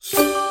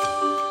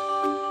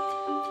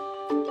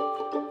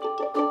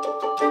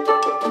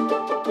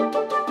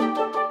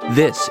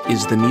This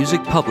is the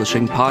Music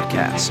Publishing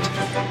Podcast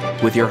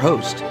with your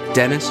host,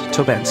 Dennis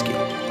Tobensky.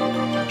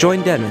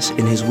 Join Dennis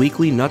in his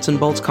weekly nuts and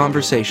bolts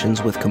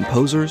conversations with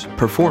composers,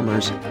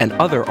 performers, and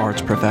other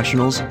arts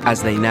professionals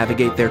as they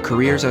navigate their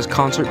careers as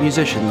concert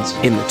musicians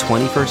in the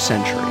 21st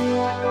century.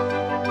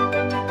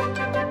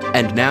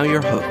 And now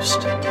your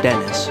host,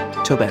 Dennis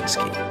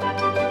Tobensky.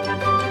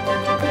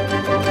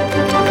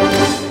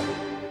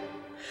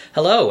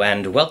 Hello,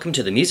 and welcome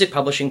to the Music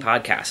Publishing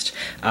Podcast.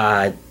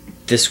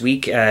 This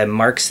week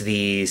marks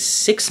the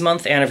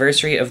 6-month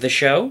anniversary of the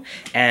show,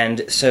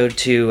 and so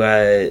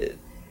to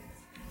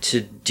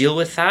deal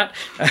with that,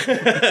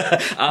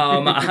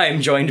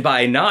 I'm joined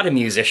by not a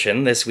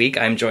musician this week.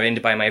 I'm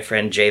joined by my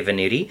friend Jay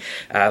Venute.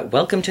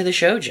 Welcome to the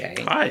show, Jay.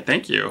 Hi,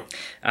 thank you.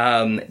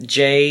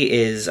 Jay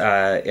is,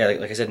 like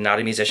I said, not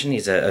a musician.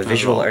 He's a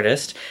visual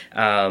artist,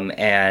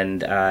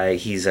 and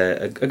he's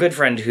a good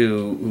friend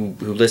who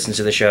listens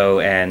to the show,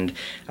 and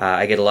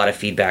I get a lot of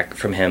feedback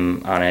from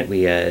him on it.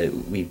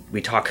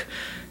 We talk.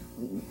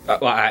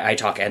 Well, I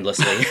talk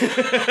endlessly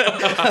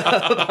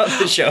about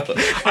the show.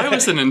 I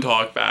listen and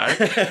talk back.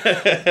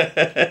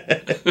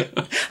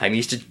 I'm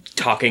used to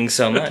talking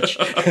so much.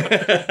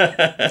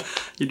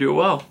 You do it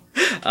well.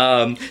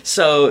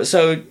 So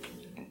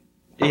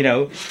you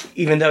know,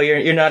 even though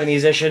you're not a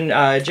musician,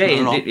 Jay,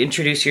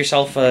 introduce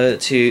yourself to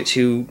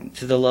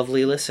the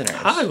lovely listeners.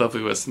 Hi,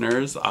 lovely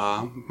listeners.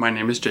 My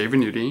name is Jay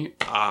Venute.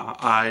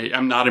 I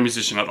am not a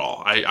musician at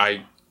all.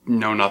 I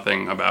know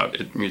nothing about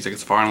it. Music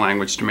is a foreign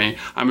language to me.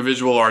 I'm a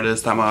visual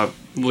artist. I'm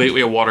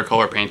lately a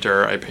watercolor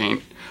painter. I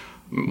paint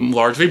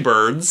largely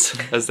birds,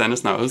 as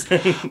Dennis knows.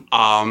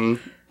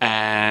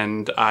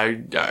 And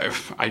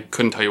I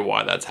couldn't tell you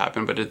why that's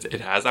happened, but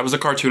it has. I was a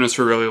cartoonist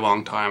for a really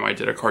long time. I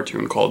did a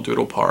cartoon called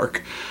Doodle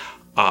Park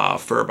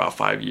for about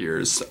 5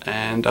 years,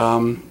 and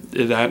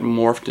that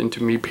morphed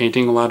into me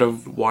painting a lot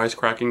of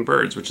wisecracking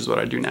birds, which is what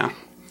I do now.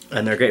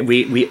 And they're great.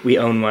 We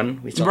own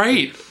one.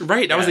 Right.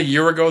 That was a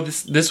year ago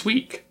this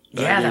week.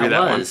 Yeah,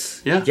 that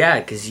was. One. Yeah,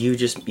 because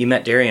you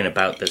met Darian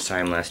about this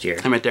time last year.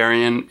 I met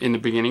Darian in the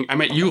beginning. I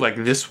met you like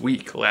this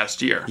week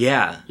last year.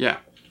 Yeah. Yeah.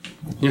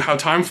 You know how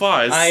time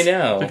flies. I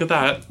know. Look at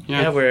that.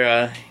 Yeah,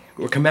 we're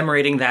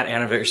commemorating that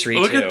anniversary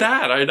Look too. Look at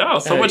that. I know.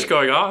 So much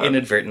going on.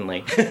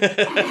 Inadvertently.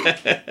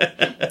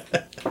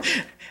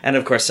 And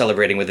of course,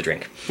 celebrating with a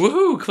drink.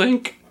 Woohoo!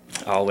 Clink.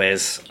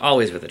 Always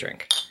with a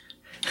drink.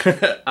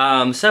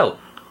 So.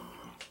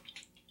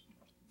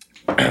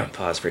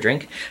 Pause for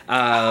drink.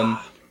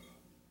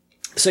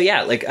 So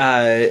yeah,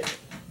 I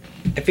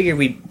figured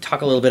we'd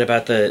talk a little bit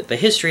about the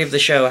history of the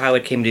show, how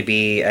it came to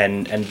be,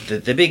 and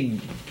the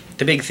big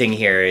thing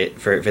here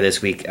for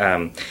this week.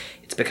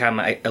 It's become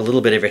a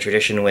little bit of a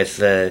tradition with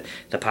the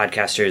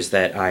podcasters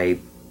that I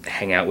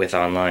hang out with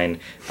online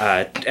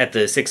at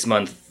the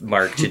 6-month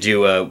mark to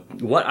do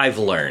what I've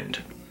learned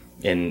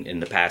in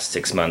the past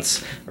 6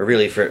 months, or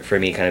really for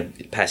me, kind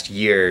of past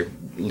year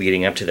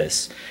leading up to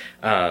this.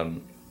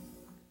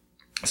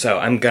 So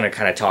I'm going to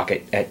kind of talk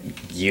at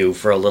you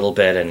for a little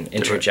bit and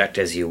interject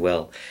as you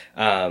will.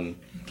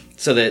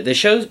 So the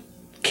show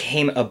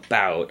came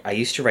about. I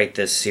used to write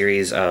this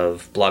series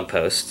of blog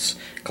posts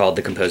called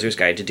The Composer's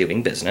Guide to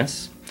Doing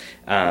Business,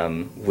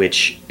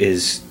 which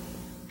is,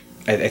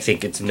 I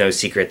think it's no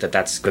secret that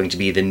that's going to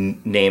be the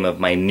name of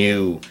my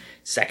new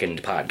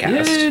second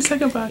podcast. Yay,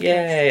 second podcast.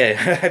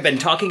 Yeah. I've been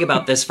talking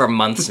about this for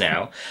months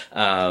now,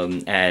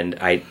 and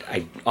I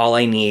all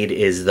I need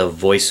is the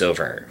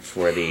voiceover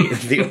for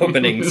the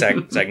opening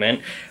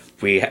segment.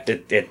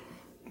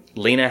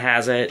 Lena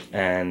has it,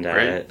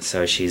 and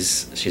so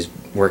she's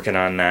working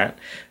on that.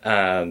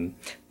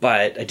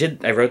 But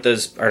I wrote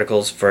those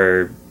articles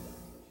for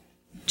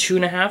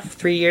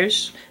 2.5-3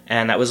 years,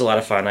 and that was a lot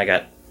of fun. I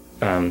got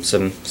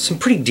some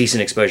pretty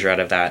decent exposure out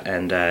of that,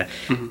 and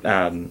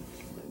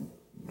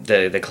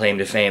the claim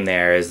to fame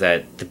there is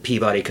that the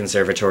Peabody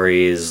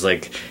Conservatory is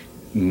like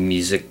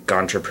music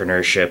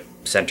entrepreneurship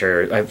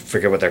center. I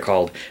forget what they're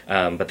called,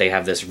 but they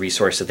have this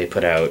resource that they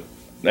put out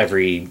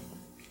every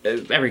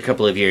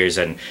couple of years,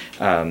 and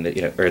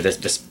or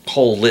this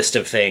whole list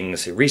of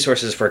things,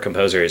 resources for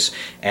composers,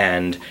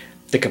 and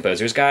the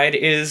Composer's Guide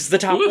is the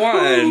top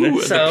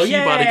one. So the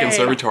Peabody yay!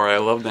 Conservatory, I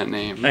love that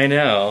name. I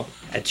know,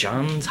 at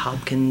Johns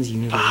Hopkins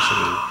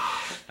University.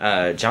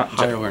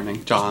 Higher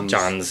learning.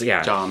 Johns.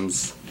 Yeah.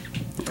 Johns.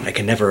 I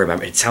can never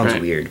remember. It sounds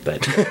weird,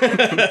 but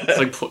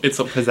it's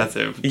a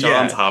possessive.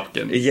 Johns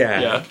Hopkins.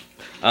 Yeah.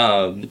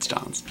 It's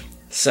Johns.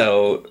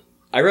 So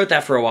I wrote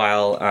that for a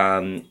while.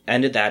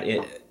 Ended that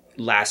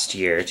last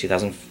year,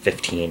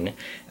 2015.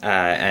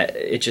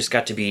 It just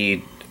got to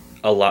be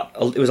a lot.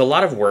 It was a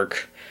lot of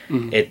work.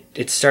 Mm-hmm.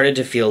 It started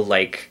to feel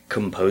like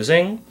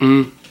composing.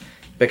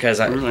 Because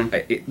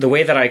the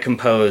way that I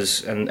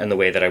compose and the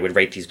way that I would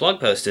write these blog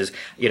posts is,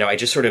 I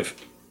just sort of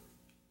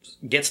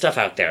get stuff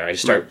out there. I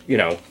just start,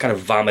 kind of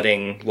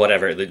vomiting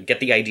whatever,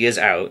 get the ideas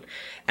out,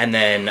 and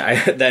then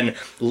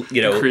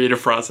the creative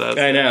process.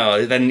 I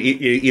know. Then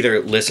either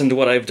listen to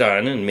what I've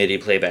done in MIDI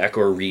playback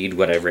or read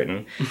what I've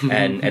written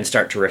and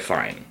start to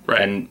refine.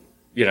 Right. And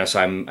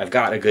so I've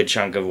got a good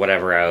chunk of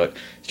whatever out,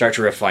 start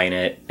to refine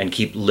it, and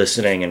keep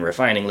listening and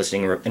refining,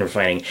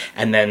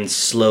 and then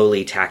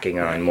slowly tacking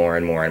on more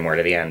and more and more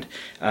to the end.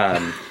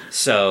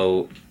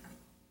 So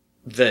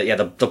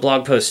the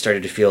blog post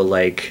started to feel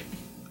like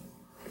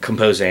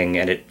composing,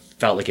 and it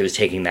felt like it was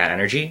taking that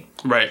energy.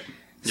 Right.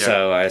 Yeah.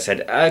 So I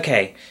said,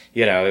 okay,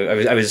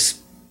 it was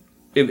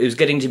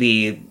getting to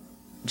be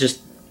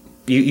just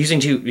using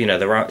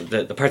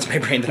the parts of my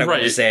brain that I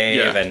wanted to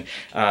save, and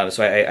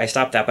so I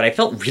stopped that, but I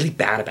felt really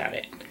bad about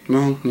it.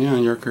 Well, yeah,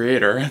 you're a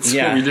creator. That's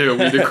what we do.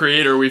 We're the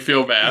creator. We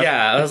feel bad.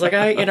 Yeah, I was like,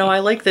 I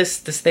like this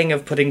thing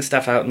of putting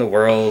stuff out in the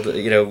world.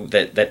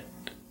 That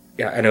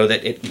I know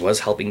that it was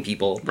helping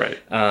people. Right.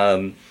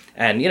 And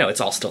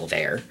it's all still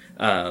there.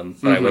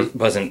 But I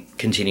wasn't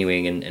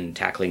continuing and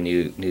tackling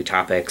new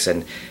topics,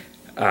 and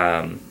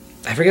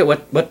I forget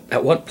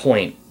at what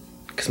point.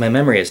 Because my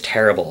memory is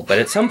terrible, but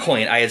at some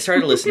point I had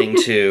started listening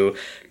to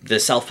the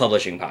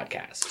self-publishing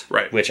podcast,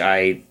 right? Which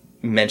I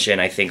mention,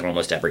 I think,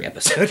 almost every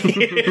episode,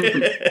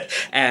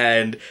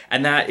 and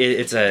that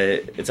it's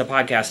a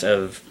podcast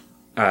of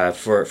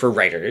for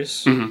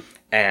writers,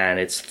 and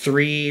it's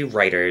 3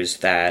 writers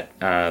that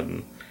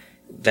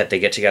they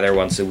get together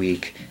once a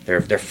week.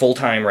 They're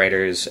full-time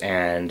writers,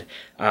 and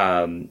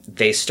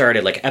they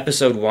started like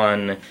episode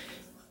 1.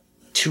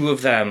 2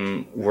 of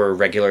them were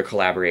regular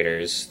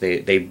collaborators.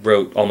 They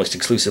wrote almost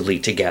exclusively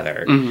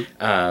together,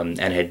 and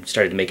had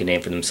started to make a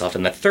name for themselves.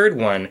 And the 3rd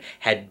one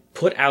had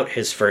put out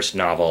his first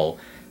novel,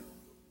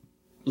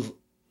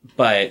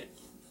 but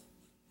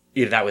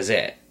that was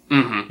it.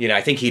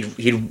 I think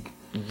he'd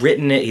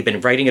written it. He'd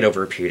been writing it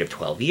over a period of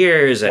 12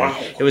 years, and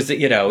it was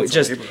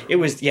it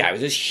was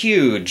this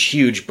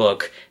huge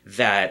book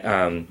that,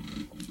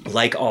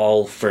 like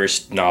all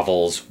first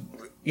novels,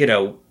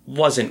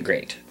 wasn't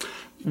great.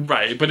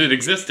 Right, but it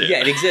existed. Yeah,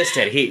 it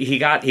existed. He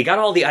got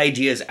all the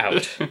ideas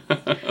out,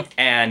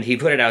 and he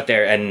put it out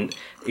there, and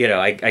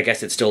I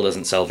guess it still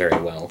doesn't sell very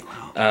well.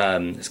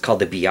 It's called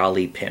the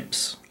Bialy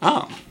Pimps.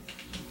 Oh,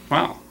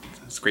 wow,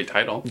 that's a great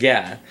title.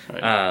 Yeah,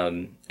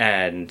 right.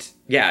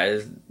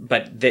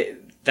 But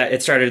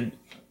that started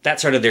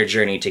their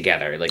journey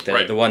together. Like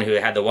the one who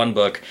had the one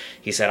book,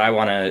 he said, I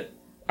want to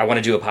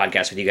do a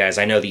podcast with you guys.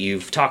 I know that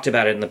you've talked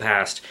about it in the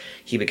past.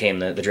 He became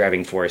the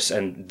driving force,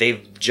 and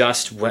they've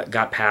just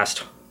got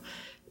past.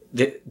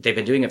 They've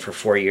been doing it for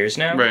 4 years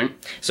now. Right.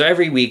 So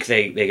every week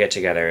they get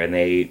together and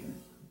they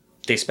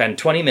spend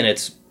 20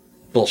 minutes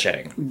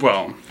bullshitting.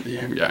 Well,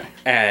 yeah.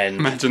 And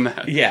imagine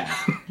that. Yeah.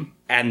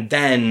 And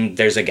then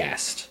there's a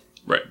guest.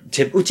 Right.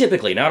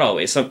 Typically, not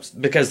always.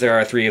 Because there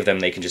are 3 of them,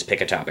 they can just pick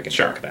a topic and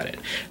talk about it.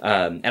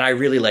 And I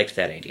really liked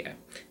that idea.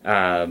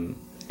 And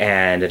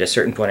at a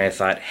certain point I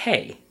thought,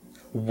 hey,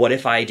 what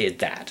if I did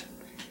that?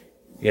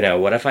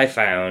 What if I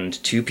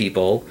found 2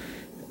 people,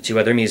 2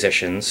 other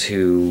musicians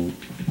who,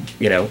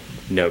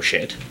 know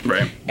shit.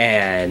 Right.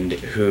 And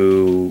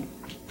who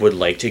would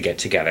like to get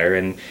together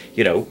and,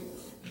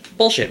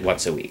 bullshit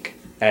once a week.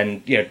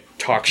 And,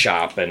 talk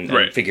shop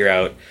and figure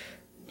out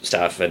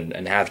stuff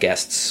and have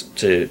guests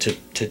to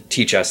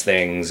teach us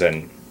things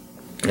and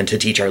to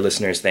teach our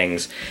listeners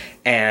things.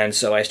 And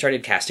so I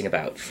started casting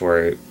about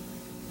for,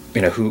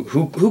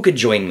 who could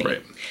join me.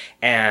 Right.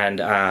 And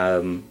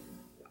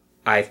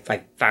I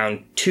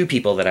found 2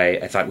 people that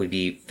I thought would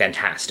be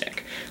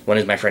fantastic. One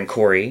is my friend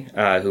Corey,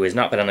 who has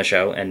not been on the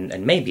show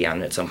and may be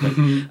on at some point.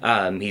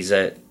 He's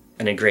an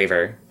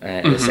engraver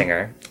and a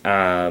singer,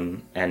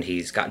 and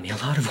he's gotten me a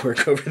lot of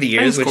work over the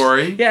years. Thanks,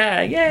 Corey. Yeah,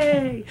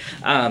 yay!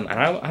 And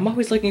I'm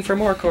always looking for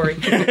more, Corey.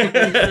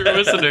 You're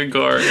listening,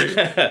 Corey.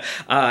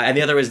 And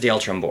the other was Dale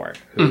Trumbore,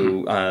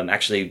 who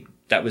actually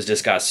that was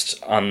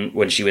discussed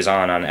when she was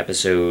on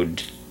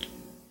episode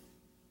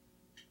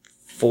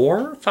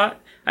 4, 5.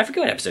 I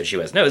forget what episode she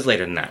was. No, it was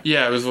later than that.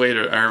 Yeah, it was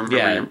later. I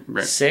remember.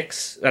 Yeah,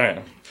 6. I don't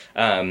know.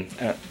 I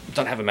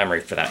don't have a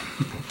memory for that.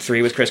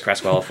 3 was Chris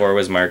Cresswell. 4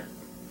 was Mark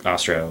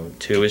Ostro.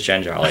 2 was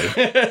Jen Jolly.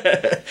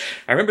 I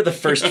remember the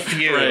first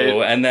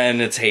few, and then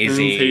it's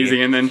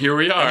hazy. And then here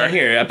we are. And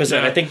here,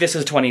 episode. I think this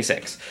is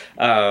 26.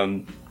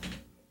 But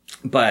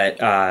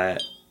I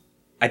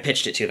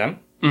pitched it to them,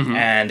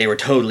 and they were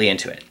totally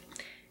into it.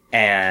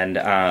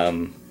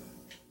 And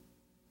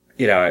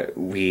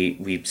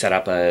we set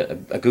up a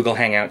Google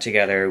Hangout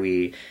together.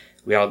 Corey,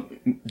 Are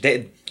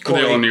they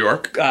all in New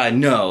York?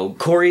 No,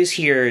 Corey's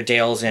here.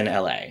 Dale's in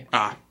LA.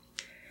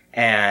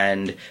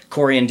 And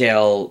Corey and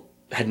Dale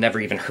had never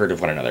even heard of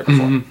one another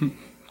before.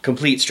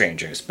 Complete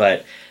strangers,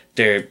 but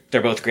they're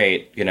both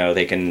great.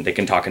 They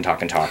can talk and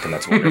talk and talk, and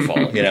that's wonderful.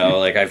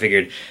 I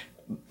figured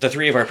the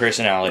 3 of our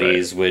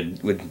personalities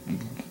would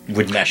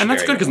mesh. And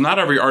that's good because well. not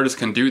every artist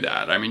can do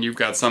that. I mean, you've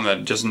got some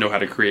that just know how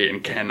to create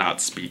and cannot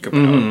speak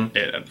about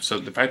it. So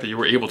the fact that you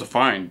were able to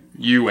find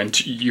you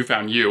and you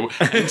found you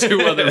and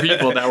 2 other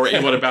people that were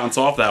able to bounce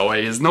off that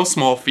way is no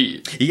small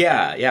feat.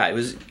 Yeah, it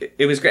was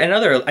great. And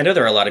I know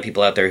there are a lot of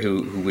people out there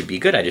who would be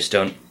good. I just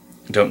don't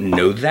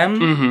know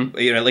them.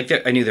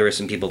 I knew there were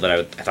some people that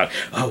I thought,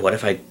 oh, what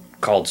if I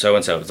called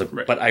so-and-so. It's like,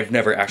 right. But I've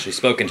never actually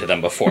spoken to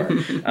them before.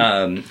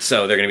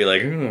 So they're going to be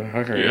like,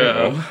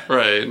 yeah,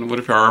 right. And what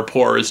if our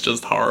rapport is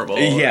just horrible?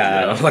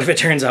 Yeah. What if it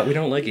turns out we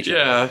don't like each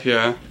other?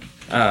 Yeah.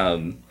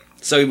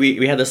 So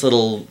we had this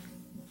little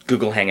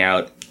Google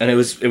Hangout, and it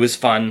was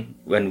fun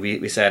when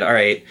we said, all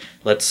right,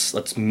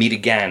 let's meet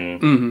again.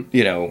 Mm-hmm.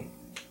 You know,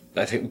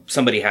 I think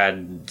somebody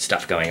had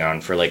stuff going on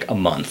for like a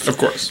month. Of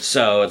course.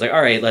 So it's like,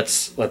 all right,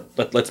 let's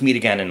meet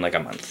again in like a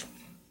month.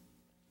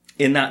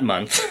 In that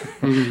month,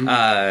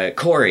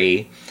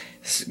 Corey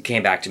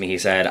came back to me. He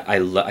said,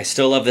 I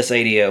still love this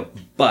idea,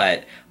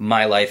 but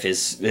my life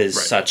is right.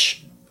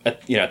 Such,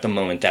 at the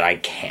moment that I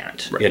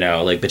can't, right.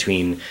 Like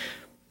between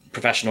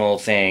professional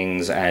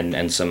things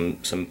and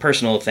some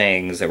personal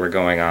things that were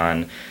going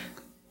on,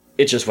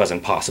 it just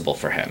wasn't possible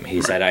for him.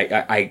 He right. said,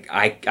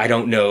 I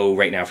don't know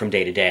right now from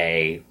day to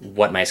day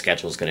what my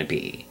schedule is going to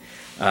be.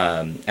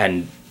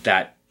 And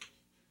that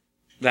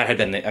had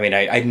been,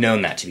 I'd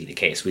known that to be the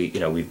case.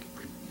 We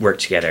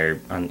worked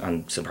together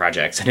on some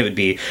projects, and it would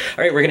be,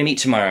 all right, we're going to meet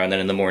tomorrow. And then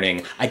in the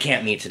morning, I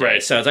can't meet today.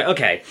 Right. So I was like,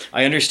 okay,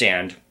 I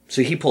understand.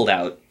 So he pulled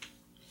out.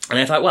 And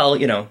I thought, well,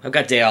 I've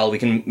got Dale. We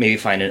can maybe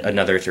find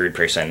another third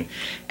person.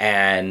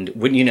 And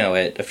wouldn't you know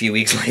it, a few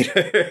weeks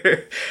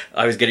later,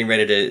 I was getting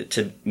ready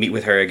to meet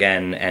with her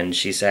again. And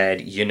she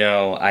said,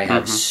 I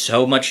have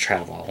so much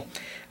travel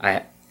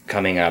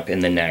coming up in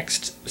the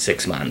next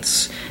 6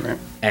 months. Right.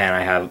 And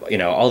I have,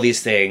 all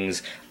these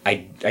things.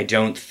 I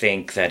don't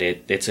think that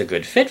it's a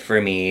good fit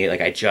for me.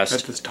 Like, I just...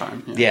 At this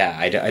time. Yeah,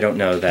 I don't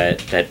know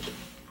that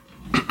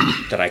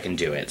I can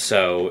do it.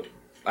 So...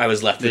 I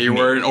was left with you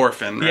were an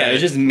orphan, right? Yeah, it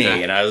was just me. Yeah.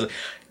 And I was,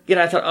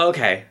 I thought,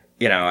 okay.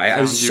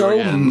 I was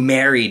so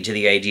married to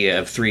the idea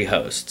of 3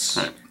 hosts,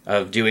 right.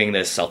 of doing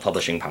this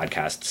self-publishing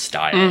podcast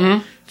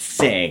style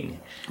thing.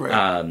 Right.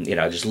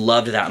 I just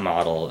loved that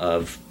model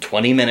of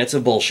 20 minutes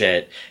of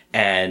bullshit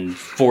and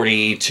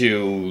 40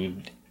 to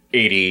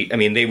 80.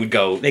 They would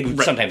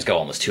right. sometimes go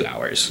almost 2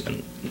 hours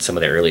in some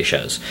of their early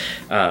shows.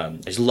 I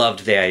just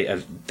loved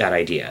that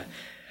idea.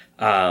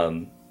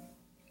 And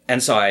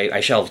so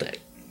I shelved it.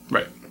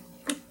 Right.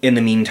 In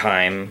the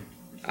meantime,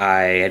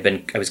 I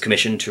was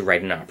commissioned to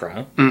write an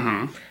opera.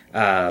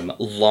 Mm-hmm.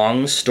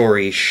 Long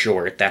story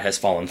short, that has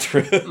fallen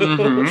through.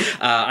 Mm-hmm.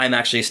 I'm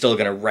actually still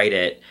going to write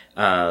it.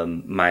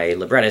 My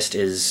librettist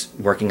is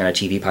working on a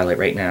TV pilot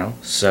right now,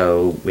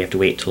 so we have to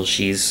wait till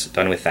she's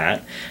done with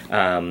that.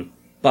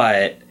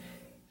 But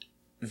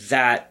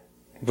that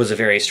was a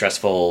very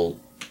stressful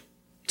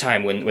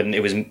time when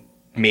it was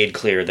made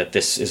clear that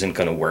this isn't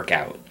going to work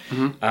out.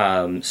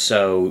 Mm-hmm.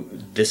 So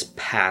this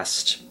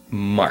past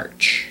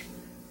March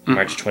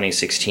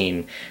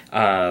 2016,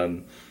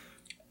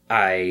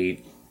 I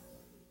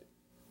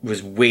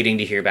was waiting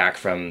to hear back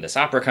from this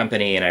opera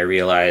company, and I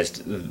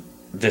realized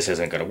this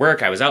isn't going to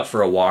work. I was out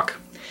for a walk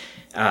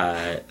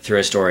through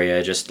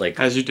Astoria, just like...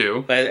 As you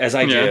do. As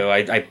I do.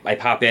 I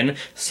pop in,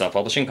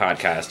 self-publishing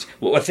podcast.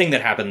 Well, a thing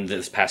that happened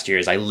this past year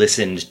is I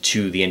listened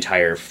to the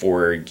entire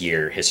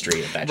 4-year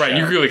history of that show. Right,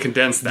 you really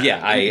condensed that.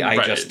 Yeah, I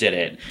right. just did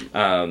it.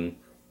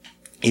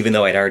 Even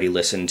though I'd already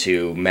listened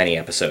to many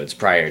episodes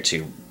prior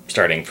to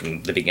starting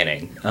from the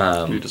beginning.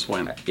 You just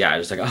went. Yeah, I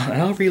was like,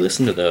 I'll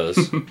re-listen to those.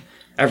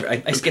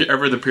 I skipped...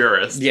 Ever the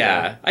purist.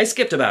 Yeah, I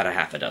skipped about a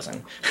half a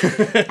dozen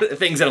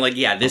things that I'm like,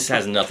 yeah, this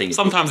has nothing...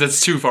 Sometimes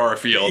it's too far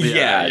afield.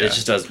 Yeah, it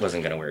just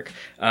wasn't going to work.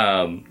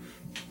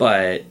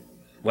 But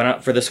went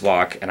out for this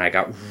walk, and I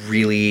got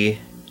really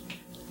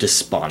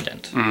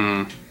despondent.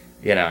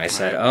 I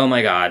said, oh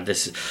my God,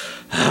 this...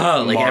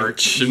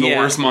 March, the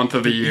worst month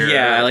of the year.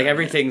 Yeah, like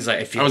everything's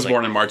like... I was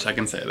born in March, I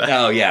can say that.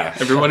 Oh, yeah.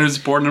 Everyone who's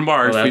born in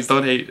March, please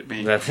don't hate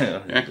me.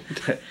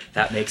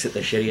 That makes it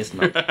the shittiest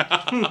month.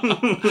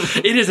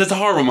 It is, it's a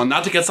horrible month.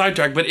 Not to get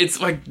sidetracked, but it's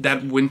like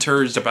that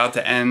winter is about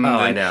to end. Oh,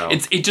 I know.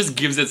 It just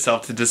gives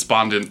itself to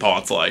despondent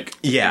thoughts things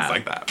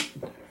like that.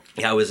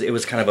 Yeah, it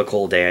was kind of a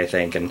cold day, I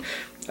think, and...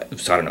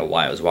 So I don't know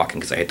why I was walking,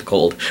 because I hate the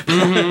cold.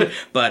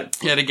 But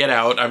yeah, to get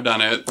out, I've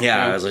done it.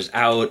 Yeah, I was just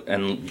out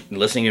and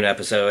listening to an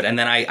episode, and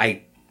then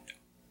I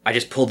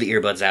just pulled the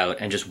earbuds out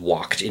and just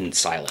walked in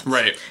silence.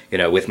 Right.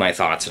 with my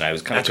thoughts, and I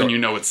was kind of... That's when you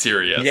know it's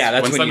serious. Yeah,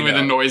 that's when suddenly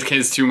the noise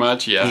gets too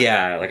much, yeah.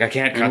 Yeah, like I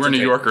can't concentrate. We're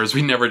New Yorkers,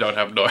 we never don't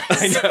have noise.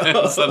 I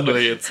know.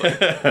 Suddenly it's like...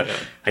 Yeah.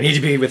 I need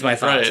to be with my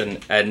thoughts,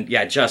 right. and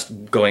yeah,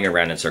 just going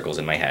around in circles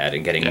in my head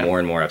and getting more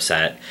and more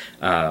upset.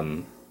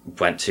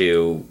 Went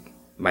to...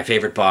 my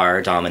favorite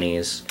bar,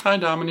 Domini's. Hi,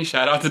 Domini.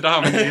 Shout out to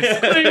Domini's.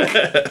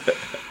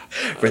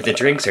 Where the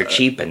drinks are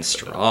cheap and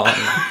strong.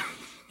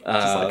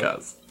 Just like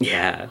us.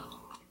 Yeah.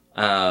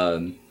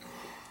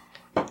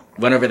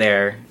 Went over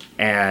there,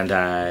 and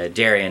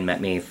Darian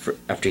met me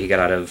after he got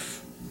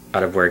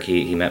out of work.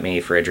 He met me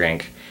for a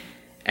drink,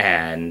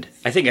 and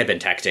I think I'd been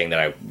texting that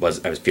I was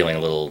feeling a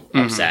little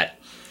upset,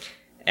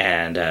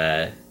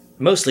 and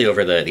mostly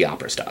over the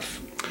opera stuff.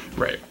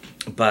 Right.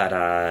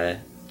 But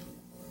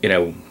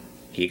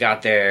he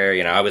got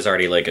there, I was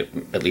already like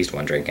at least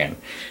one drink in,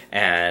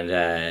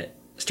 and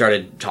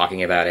started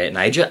talking about it, and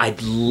I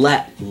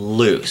let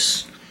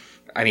loose.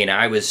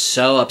 I was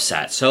so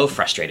upset, so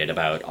frustrated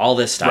about all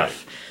this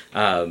stuff.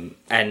 Right.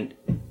 And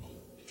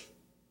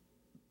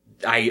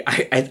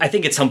I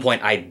think at some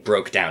point I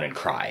broke down and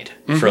cried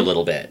for a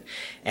little bit.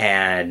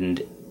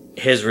 And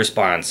his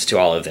response to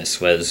all of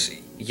this was,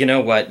 you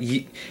know what?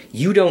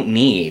 You don't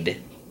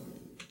need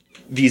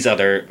these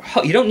other...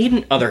 You don't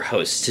need other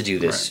hosts to do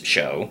this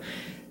show.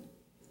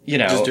 You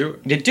know, just do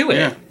it. Do it.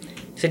 Yeah.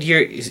 He said,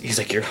 he's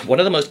like, you're one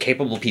of the most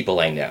capable people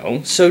I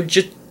know, so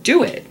just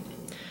do it.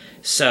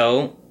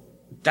 So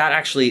that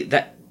actually...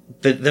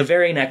 The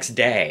very next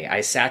day,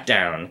 I sat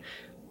down,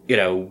 you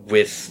know,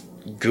 with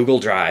Google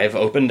Drive,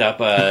 opened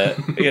up a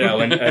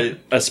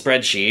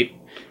spreadsheet,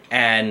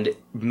 and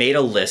made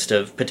a list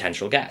of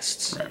potential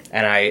guests. Right.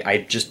 And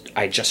I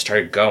just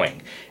started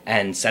going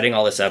and setting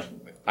all this up.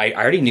 I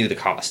already knew the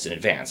cost in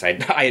advance.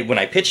 I when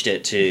I pitched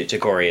it to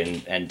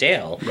Corey and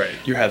Dale, right?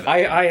 You had that.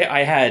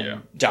 I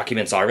had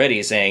documents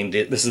already saying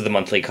this is the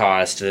monthly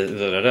cost.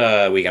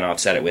 We can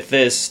offset it with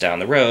this down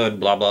the road.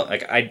 Blah blah.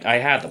 Like I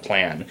had the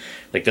plan.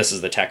 Like this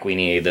is the tech we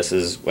need. This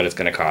is what it's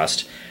going to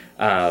cost.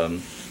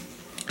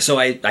 So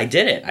I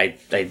did it.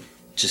 I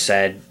just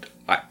said,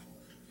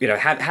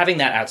 having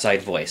that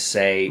outside voice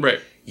say, right.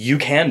 You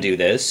can do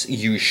this.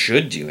 You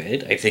should do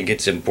it. I think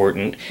it's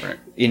important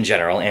in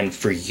general and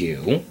for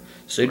you.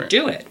 So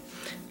do it.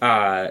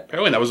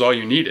 Apparently that was all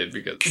you needed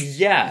because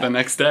the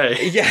next day.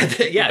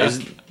 It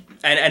was,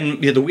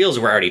 and the wheels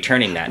were already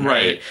turning that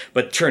night,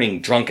 but turning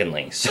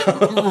drunkenly. So.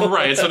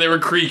 Right, so they were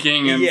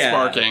creaking and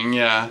sparking,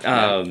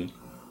 Though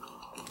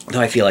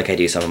I feel like I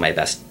do some of my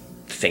best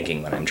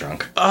thinking when I'm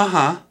drunk.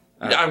 I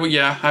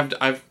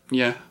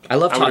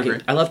love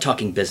talking. I love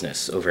talking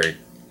business over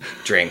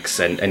drinks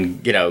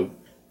and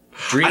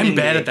dreaming. I'm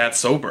bad at that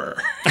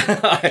sober.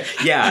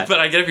 Yeah, but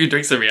I get a few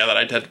drinks in me that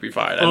I tend to be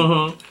fine.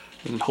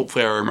 And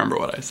hopefully I remember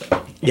what I said.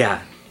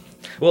 Yeah.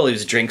 Well, it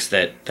was drinks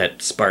that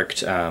sparked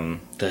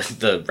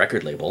the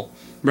record label.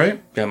 Right.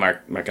 Yeah,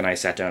 Mark and I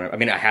sat down. I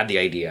mean, I had the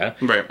idea.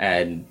 Right.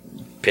 And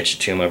pitched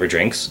it to him over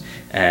drinks.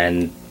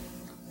 And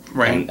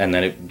right. And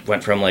then it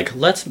went from like,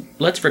 let's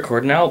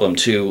record an album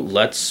to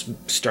let's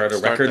start a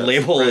record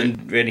label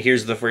and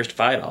here's the first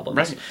 5 albums.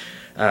 Right.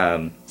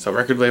 So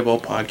record label,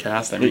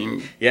 podcast, I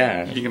mean,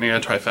 you're going to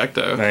get a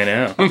trifecta. I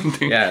know.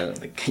 Yeah.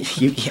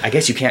 I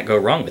guess you can't go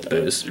wrong with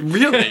booze.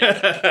 Really?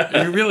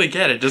 You really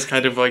get it. Just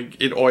kind of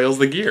like, it oils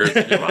the gears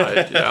in your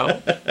mind, you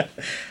know?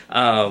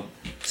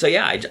 So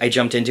yeah, I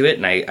jumped into it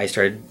and I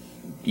started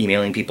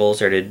emailing people,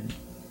 started,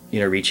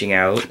 reaching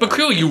out. But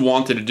clearly you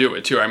wanted to do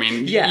it too. I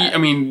mean,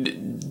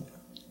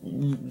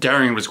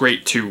 Darian was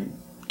great to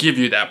give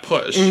you that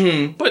push,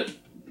 but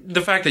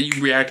the fact that you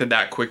reacted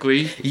that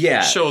quickly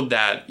showed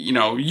that, you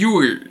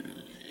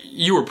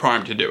were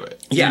primed to do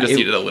it. Yeah, you just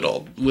needed a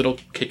little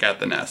kick at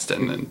the nest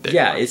and then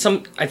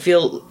I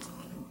feel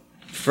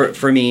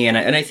for me and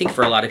I think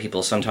for a lot of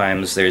people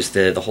sometimes there's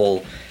the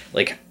whole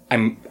like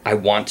I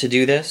want to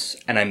do this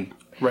and I'm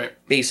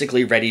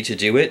basically ready to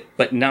do it,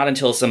 but not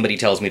until somebody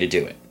tells me to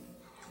do it.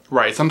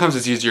 Right. Sometimes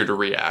it's easier to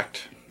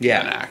react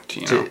than act,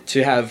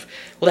 to have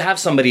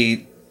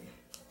somebody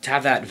to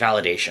have that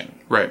validation.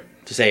 Right.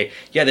 To say,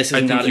 this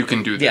is you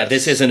can do this. Yeah,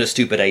 this isn't a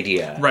stupid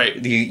idea. Right.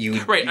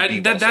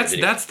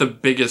 That's the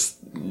biggest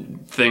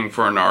thing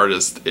for an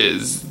artist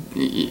is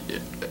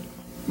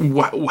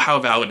how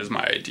valid is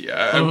my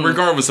idea,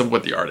 regardless of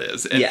what the art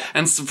is.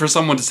 And for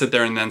someone to sit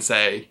there and then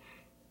say,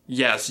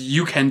 yes,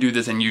 you can do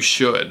this and you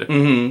should.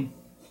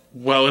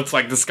 Well, it's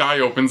like the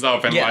sky opens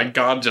up and like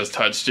God just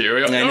touched you.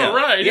 You're like, oh,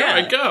 right, here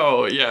I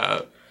go.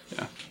 Yeah.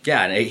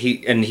 And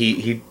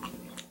he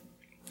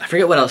I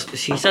forget what else.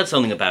 He said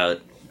something about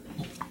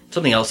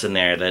something else in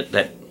there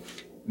that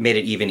made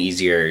it even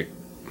easier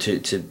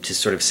to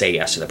sort of say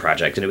yes to the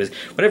project. And it was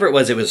whatever it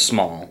was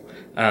small.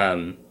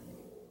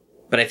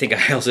 But I think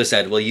I also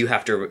said, well, you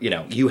have to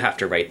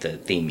write the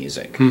theme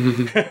music.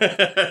 And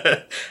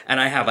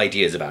I have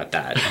ideas about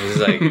that. I was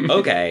like,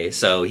 okay,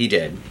 so he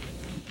did.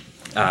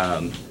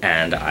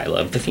 And I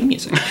love the theme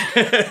music.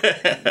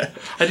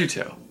 I do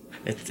too.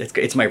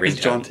 It's my ringtone. It's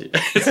jaunty.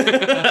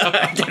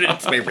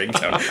 It's my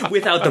ringtone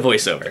without the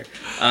voiceover,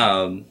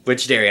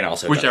 which Darian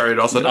also does. Darian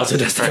also does the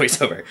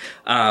voiceover.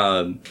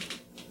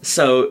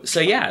 So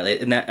yeah,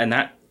 and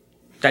that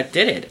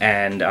did it.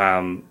 And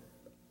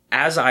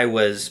as I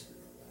was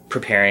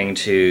preparing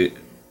to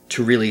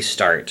really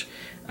start,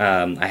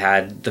 I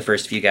had the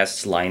first few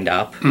guests lined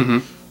up.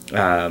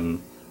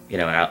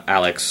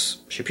 Alex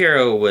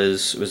Shapiro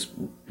was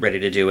ready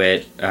to do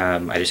it.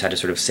 I just had to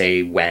sort of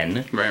say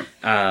when. Right.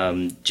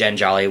 Jen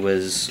Jolly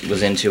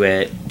was into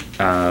it.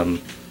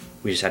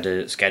 We just had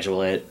to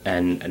schedule it,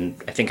 and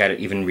I think I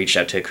even reached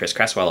out to Chris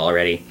Cresswell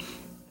already.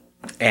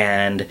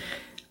 And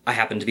I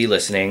happened to be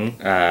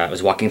listening. I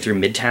was walking through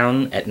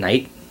Midtown at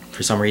night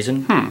for some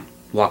reason.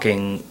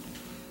 Walking.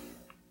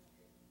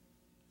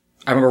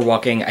 I remember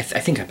walking. I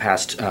think I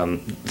passed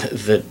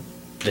the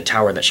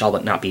tower that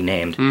shall not be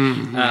named.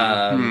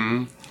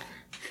 I'm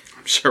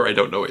sure I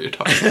don't know what you're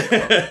talking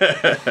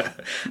about.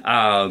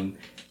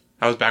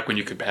 That was back when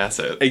you could pass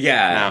it.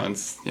 Yeah. Now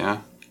it's,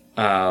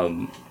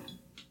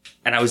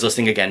 and I was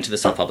listening again to the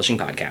Self-Publishing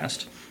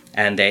Podcast,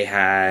 and they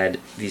had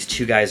these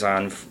two guys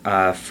on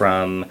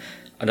from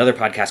another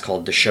podcast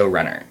called The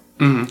Showrunner.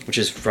 which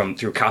is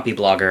through Copy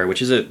Blogger,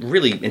 which is a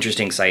really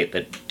interesting site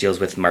that deals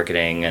with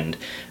marketing and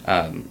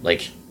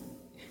like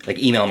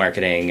email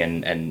marketing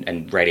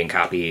and writing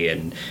copy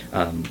and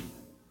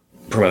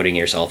promoting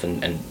yourself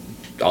and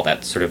all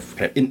that sort of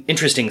kind of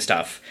interesting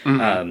stuff.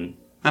 And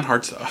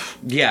hard stuff.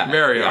 Yeah,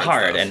 very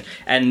hard stuff.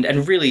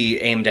 and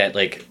really aimed at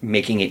like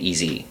making it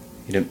easy.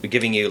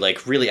 Giving you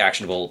like really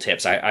actionable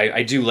tips.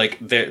 I do like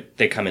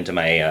they come into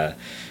my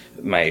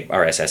my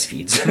RSS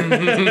feeds,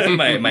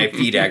 my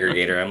feed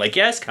aggregator. I'm like,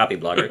 yes, Copy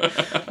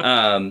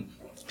Blogger.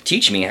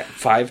 Teach me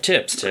 5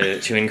 tips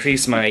to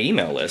increase my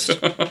email list.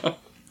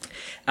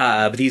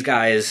 But these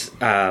guys,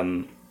 the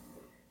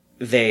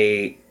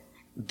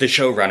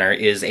showrunner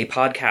is a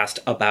podcast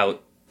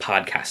about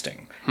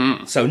podcasting.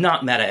 So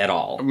not meta at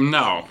all.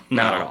 No.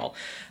 Not at all.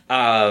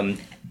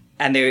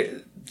 And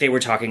they were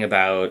talking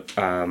about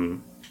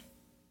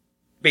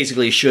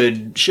basically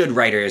should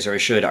writers or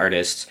should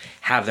artists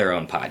have their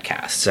own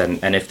podcasts,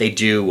 and if they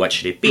do, what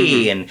should it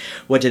be, and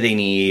what do they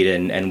need,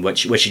 and what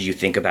should you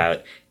think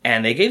about?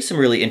 And they gave some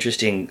really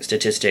interesting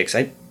statistics.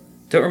 I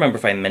don't remember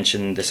if I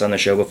mentioned this on the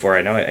show before.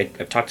 I know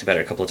I've talked about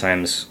it a couple of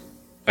times.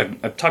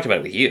 I've talked about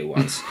it with you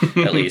once,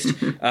 at least.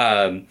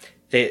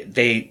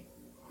 They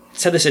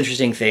said this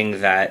interesting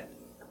thing that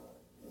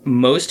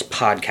most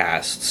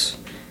podcasts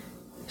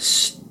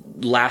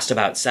last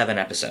about 7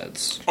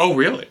 episodes. Oh,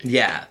 really?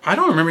 Yeah. I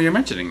don't remember you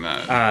mentioning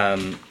that.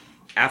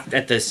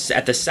 At the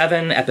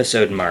 7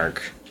 episode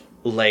mark,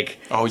 like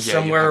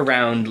somewhere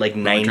around like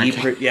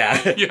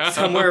 90%,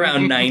 somewhere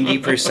around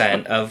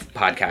 90% of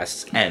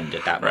podcasts end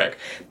at that mark. Right.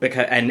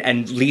 Because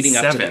and leading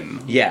up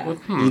 7.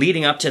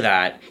 Leading up to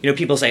that,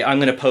 people say I'm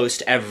going to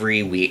post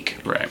every week.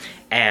 Right.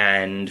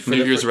 And for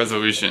New Year's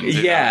resolutions.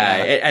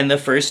 And the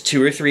first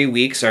 2 or 3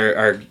 weeks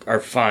are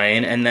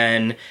fine, and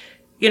then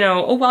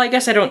I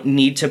guess I don't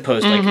need to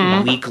post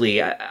like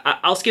weekly.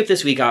 I'll skip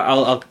this week.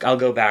 I'll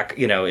go back.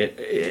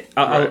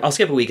 I'll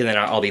skip a week and then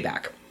I'll be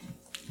back.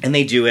 And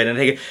they do it,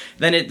 and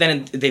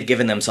then they've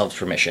given themselves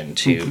permission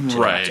to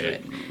not do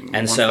it. And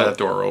once so that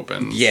door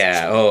opens.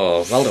 Yeah.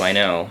 Oh, well, do I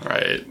know?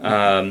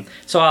 Right.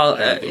 So I'll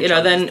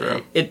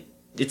then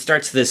it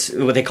starts this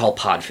what they call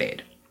pod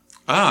fade.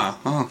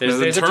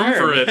 There's a term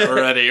for it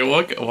already.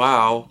 Look,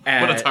 wow.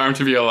 What a time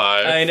to be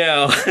alive. I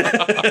know.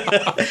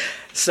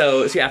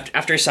 So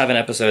after 7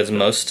 episodes,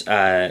 most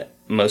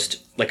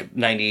like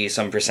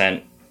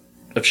 90%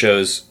 of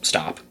shows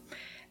stop.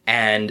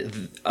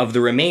 And of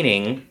the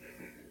remaining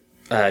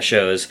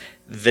shows,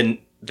 the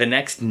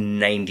next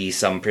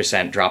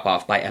 90% drop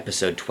off by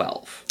episode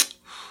 12.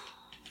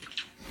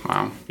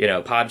 Wow.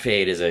 Pod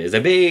fade is a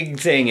big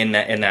thing in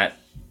that.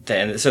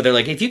 So they're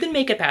like, if you can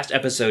make it past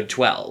episode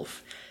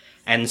 12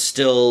 and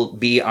still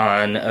be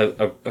on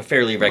a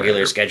fairly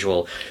regular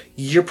schedule,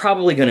 you're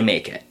probably going to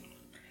make it.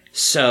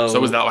 So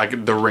was that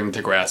like the ring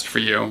to grasp for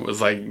you? It was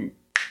like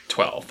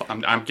 12.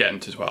 I'm getting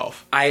to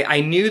 12.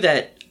 I knew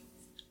that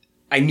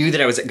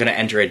I was going to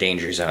enter a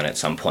danger zone at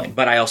some point,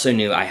 but I also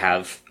knew I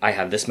have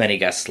this many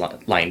guests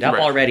lined up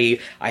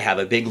already. I have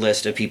a big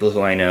list of people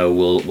who I know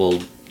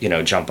will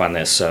jump on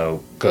this.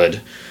 So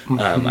good.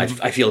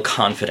 I feel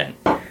confident.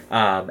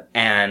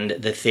 And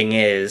the thing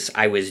is,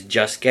 I was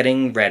just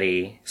getting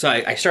ready. So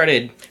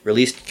I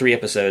released 3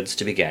 episodes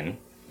to begin.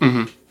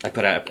 I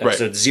put out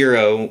episodes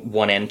 0,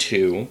 1, and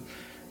 2.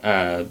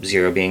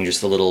 0 being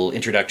just the little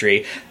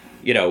introductory,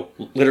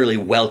 literally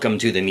welcome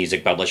to the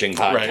music publishing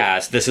podcast.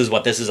 Right. This is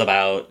what this is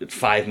about.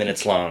 5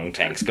 minutes long.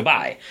 Thanks.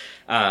 Goodbye.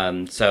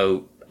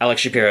 So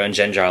Alex Shapiro and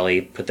Jen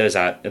Jolly put those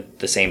out at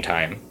the same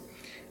time.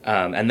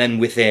 And then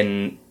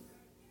within,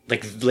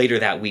 later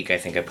that week, I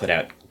think I put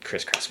out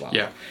Chris Cresswell.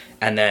 Yeah.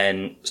 And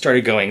then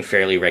started going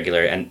fairly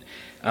regular. And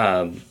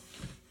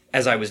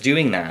as I was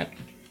doing that,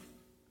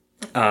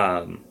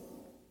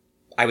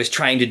 I was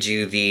trying to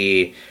do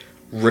the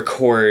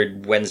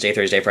record Wednesday,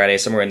 Thursday, Friday,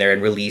 somewhere in there,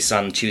 and release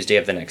on Tuesday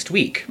of the next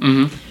week.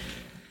 Mm-hmm.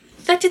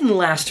 That didn't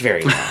last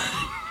very long.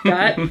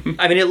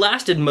 It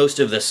lasted most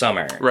of the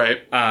summer.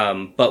 Right.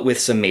 But with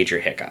some major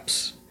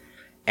hiccups.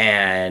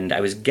 And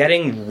I was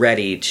getting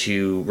ready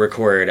to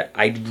record.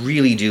 I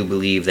really do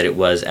believe that it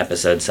was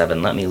episode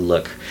 7. Let me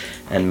look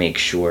and make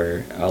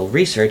sure. I'll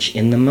research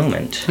in the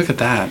moment. Look at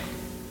that.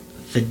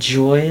 The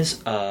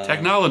joys of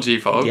technology,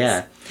 folks.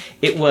 Yeah.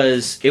 It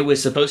was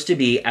supposed to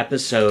be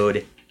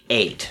episode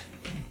 8.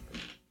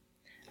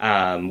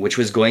 Which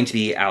was going to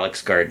be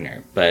Alex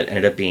Gardner, but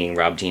ended up being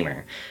Rob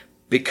Deemer.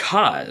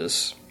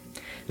 Because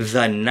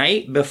the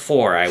night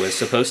before I was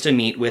supposed to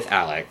meet with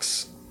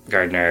Alex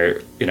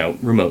Gardner,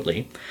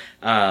 remotely,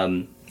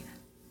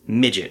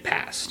 Midget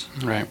passed.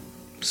 Right.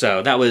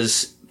 So that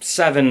was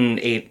 7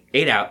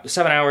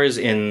 hours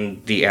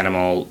in the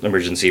animal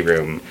emergency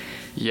room.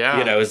 Yeah.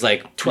 It was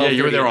like 12:30. Yeah,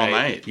 you were there all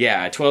night.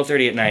 Yeah,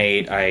 12:30 at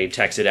night. I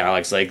texted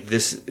Alex like,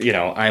 this,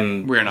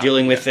 I'm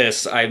dealing with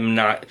this. I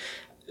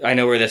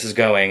know where this is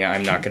going.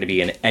 I'm not going to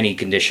be in any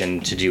condition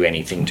to do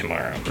anything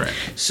tomorrow. Right.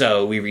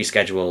 So we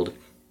rescheduled,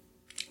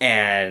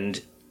 and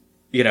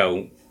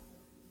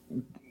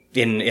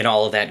in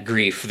all of that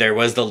grief, there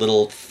was the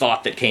little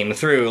thought that came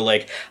through,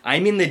 like,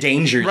 I'm in the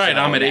danger zone. Right,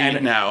 I'm at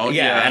 8 now.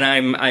 Yeah,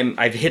 and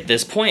I've hit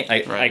this point.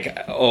 Like,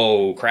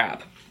 oh,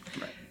 crap.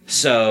 Right.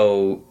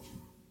 So,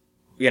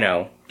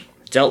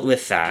 dealt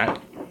with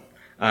that.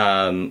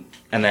 And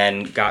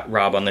then got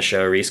Rob on the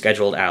show,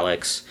 rescheduled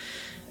Alex,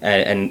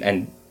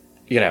 and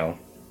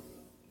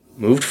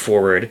moved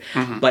forward.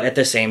 Mm-hmm. But at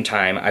the same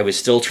time, I was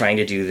still trying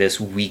to do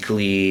this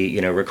weekly,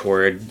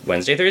 record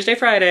Wednesday, Thursday,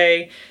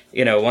 Friday,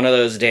 one of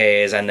those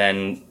days, and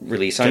then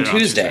release on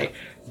Tuesday.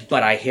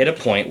 But I hit a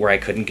point where I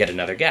couldn't get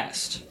another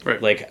guest.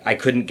 Right. Like, I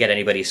couldn't get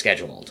anybody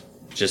scheduled.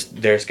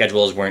 Just their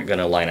schedules weren't going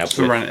to line up.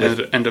 So around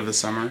end of the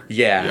summer?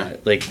 Yeah.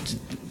 Like,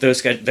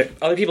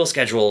 other people's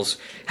schedules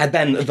had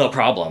been the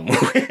problem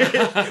with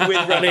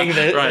running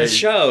the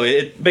show.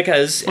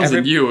 Because... It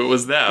wasn't you, it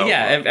was them.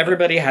 Yeah,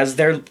 everybody has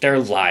their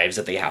lives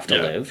that they have to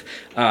live.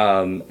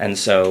 And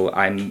so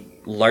I'm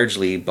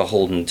largely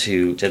beholden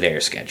to their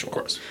schedule. Of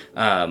course.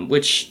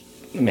 Which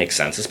makes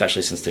sense,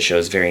 especially since the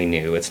show's very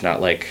new. It's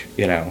not like,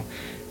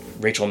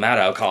 Rachel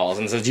Maddow calls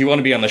and says, do you want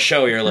to be on the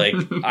show? You're like,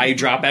 I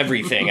drop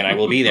everything and I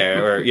will be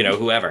there, or,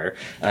 whoever,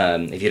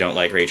 if you don't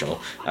like Rachel.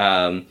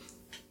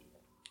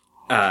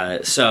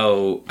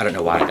 So, I don't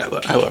know why.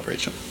 I love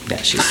Rachel.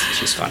 Yeah,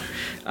 she's fun.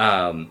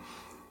 I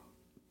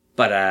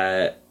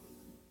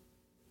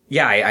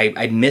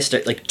missed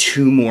it, like,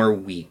 2 more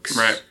weeks.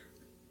 Right.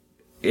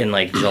 In,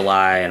 like,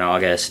 July and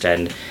August,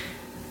 and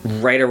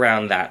right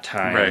around that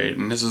time. Right,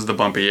 and this is the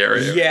bumpy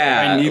area.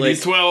 Yeah. I need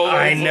these 12.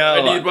 I know.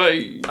 I need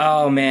my...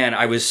 Oh, man,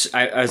 I was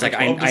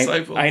like,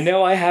 disciples. I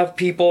know I have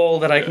people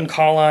that I can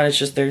call on, it's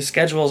just their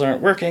schedules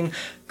aren't working.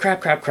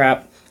 Crap.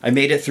 I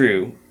made it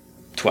through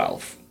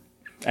 12.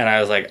 And I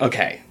was like,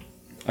 okay.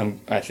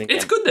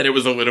 It's good that it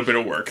was a little bit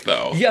of work,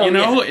 though. Yeah,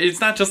 It's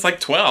not just like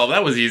 12.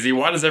 That was easy.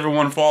 Why does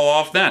everyone fall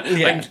off then?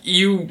 Yeah. Like,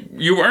 you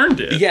earned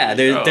it. Yeah,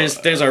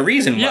 there's a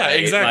reason why. Yeah,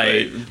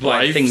 exactly. Why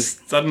Life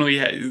things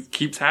suddenly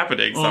keeps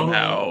happening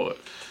somehow.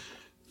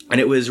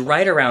 And it was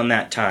right around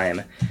that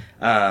time.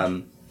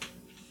 Hi,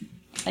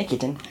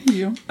 kitten. Hey,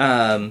 you.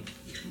 It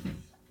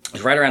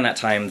was right around that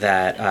time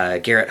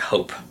that Garrett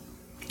Hope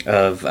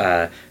of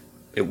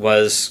it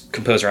was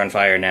Composer on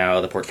Fire,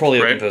 now the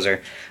Portfolio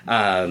Composer.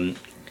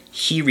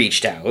 He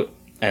reached out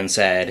and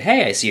said,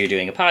 hey, I see you're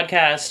doing a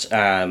podcast.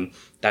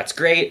 That's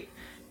great.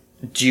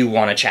 Do you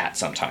want to chat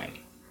sometime?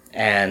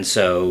 And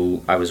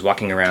so I was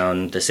walking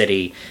around the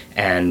city,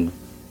 and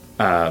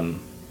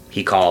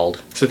he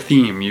called. It's a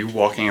theme, you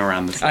walking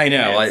around the city. I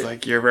know. It's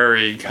like you're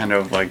very kind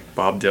of like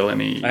Bob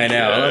Dylan-y. I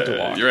know. I love to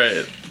walk.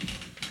 Right.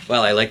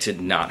 Well, I like to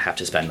not have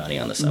to spend money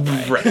on the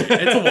subway. Right.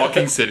 It's a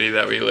walking city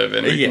that we live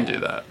in. We can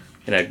do that.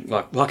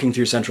 Walking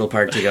through Central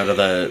Park to go to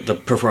the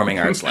Performing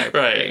Arts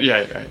Library. Right,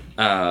 yeah,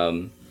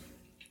 right.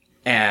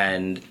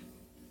 And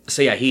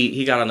so, yeah,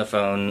 he got on the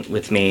phone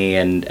with me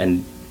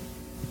and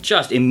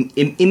just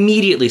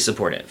immediately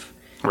supportive.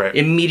 Right.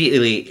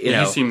 Immediately,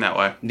 He seemed that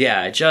way.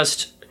 Yeah,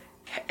 just,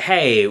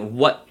 hey,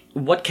 what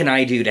can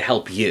I do to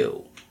help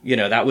you?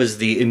 That was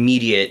the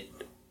immediate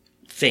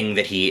thing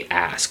that he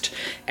asked.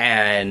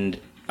 And...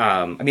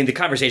 the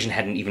conversation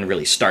hadn't even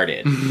really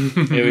started.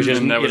 It was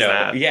just,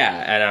 that.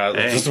 Yeah, and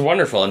it was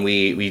wonderful, and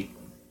we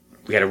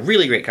had a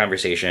really great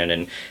conversation,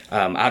 and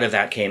out of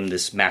that came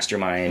this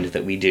mastermind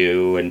that we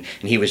do, and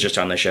he was just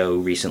on the show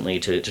recently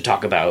to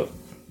talk about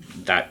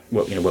that,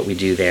 what we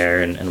do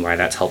there, and why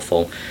that's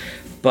helpful.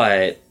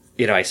 But,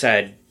 I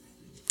said,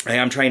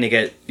 I'm trying to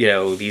get,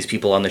 these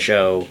people on the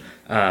show.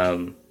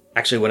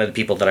 Actually, one of the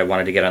people that I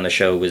wanted to get on the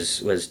show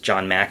was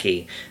John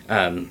Mackey,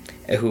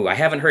 who I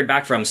haven't heard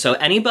back from. So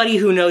anybody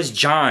who knows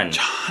John,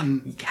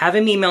 have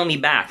him email me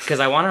back,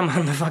 because I want him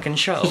on the fucking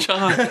show.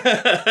 John,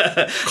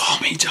 call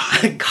me,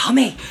 John. Call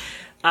me.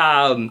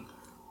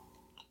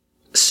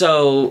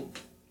 So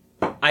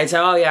I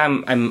said, oh yeah,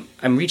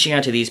 I'm reaching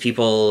out to these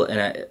people,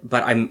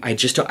 but I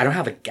don't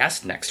have a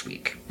guest next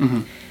week.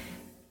 Mm-hmm.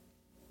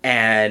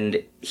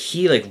 And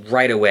he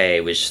right away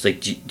was just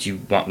like, do you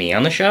want me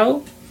on the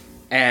show?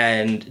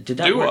 And did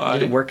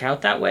it work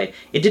out that way?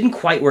 It didn't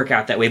quite work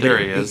out that way. There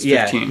he is, 15.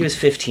 Yeah, he was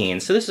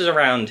 15. So this is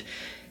around,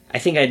 I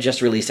think I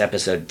just released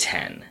episode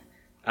 10.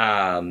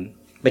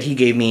 But he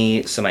gave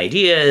me some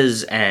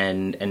ideas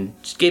and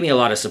just gave me a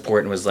lot of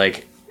support, and was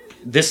like,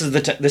 this is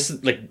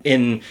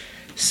in,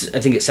 I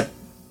think it's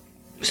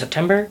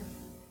September?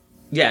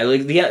 Yeah,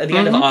 the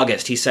end of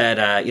August, he said,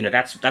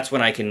 that's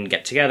when I can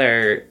get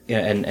together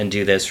and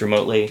do this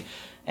remotely.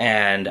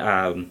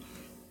 And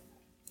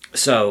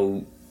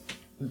so...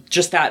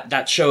 just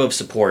that show of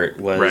support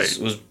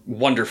was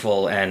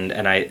wonderful,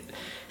 and I,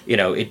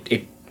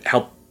 it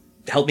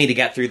helped me to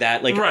get through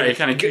that. It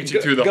kind of gets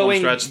you through the whole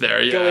stretch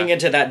there. Yeah, going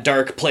into that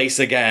dark place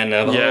again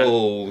of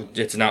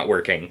it's not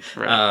working.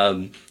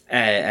 Right.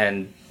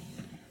 And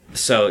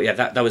so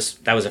that was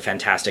a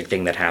fantastic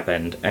thing that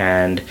happened.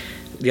 And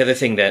the other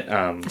thing that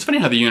it's funny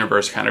how the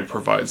universe kind of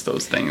provides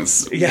those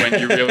things when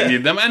you really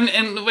need them, and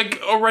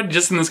already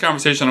just in this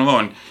conversation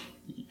alone,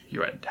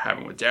 you had to have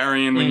it with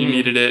Darian when you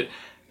needed it.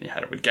 You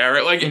had it with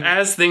Garrett.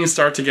 As things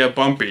start to get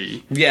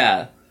bumpy.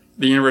 Yeah.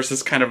 the universe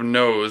just kind of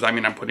knows. I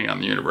mean, I'm putting it on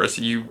the universe.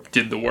 You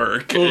did the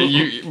work,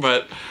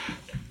 but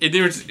it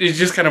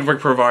just kind of like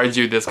provides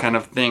you this kind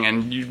of thing,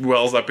 and you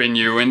wells up in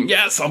you, and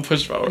yes, I'll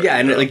push forward. Yeah,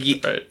 and like you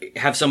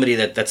have somebody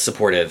that's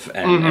supportive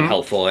and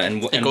helpful,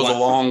 and it goes a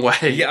long way.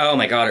 Yeah, oh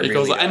my god, it really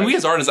goes. does. And we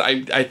as artists,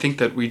 I think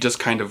that we just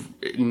kind of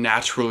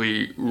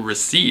naturally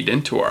recede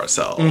into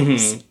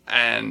ourselves,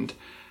 and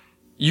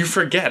you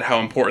forget how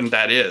important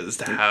that is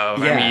to have.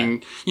 Yeah. I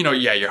mean,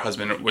 your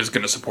husband was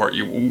going to support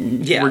you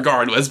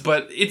regardless,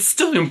 but it's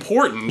still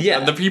important.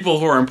 Yeah. The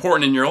people who are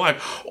important in your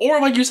life. Or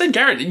like you said,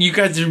 Garrett, you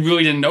guys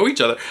really didn't know each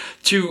other.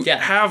 To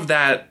have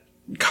that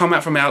come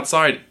out from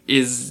outside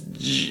is...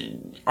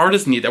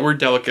 Artists need that. We're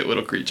delicate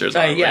little creatures,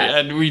 aren't we?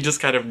 And we just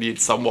kind of need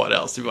someone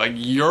else to be like,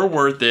 you're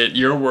worth it,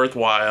 you're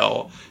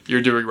worthwhile,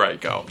 you're doing right,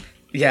 go.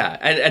 Yeah,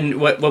 and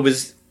what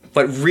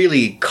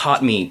really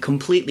caught me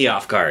completely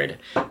off guard,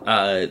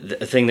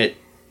 the thing that,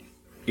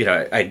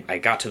 I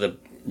got to the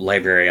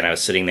library and I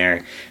was sitting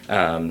there,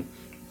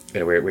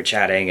 we're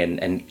chatting,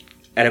 and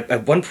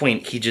at one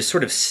point he just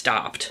sort of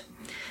stopped,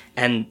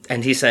 and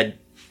he said,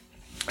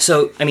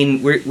 so, I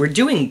mean, we're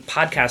doing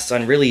podcasts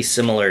on really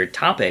similar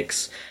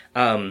topics.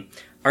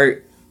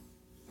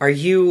 Are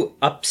you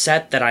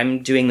upset that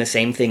I'm doing the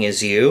same thing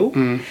as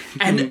you?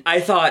 And I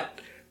thought,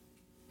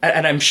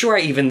 and I'm sure I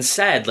even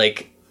said,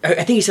 like, I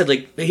think he said,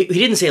 like, he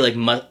didn't say, like,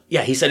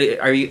 he said,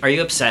 are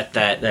you upset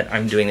that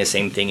I'm doing the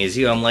same thing as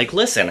you? I'm like,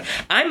 listen,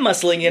 I'm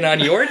muscling in on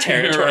your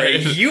territory.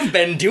 Right. You've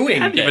been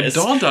doing this. It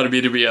dawned on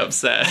me to be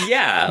upset.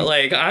 Yeah,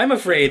 like, I'm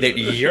afraid that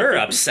you're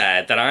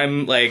upset that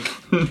I'm, like,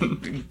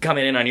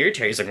 coming in on your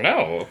territory. He's like,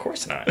 no, of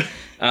course not.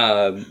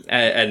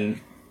 And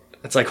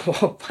it's like,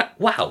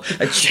 wow,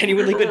 a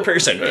genuinely good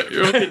person.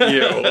 Look at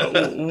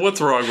you. What's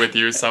wrong with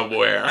you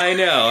somewhere? I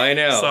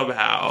know.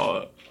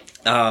 Somehow.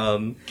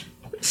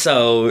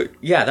 So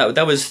yeah,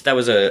 that was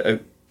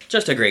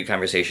just a great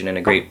conversation and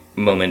a great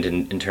moment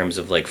in terms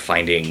of like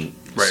finding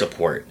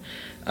support.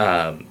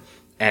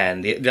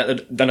 And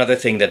the another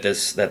thing that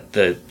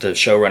the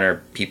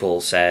showrunner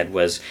people said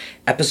was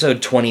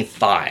episode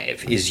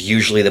 25 is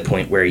usually the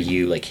point where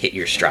you like hit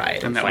your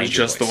stride. And that was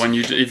just the one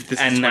you. If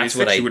this is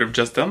 26, you would have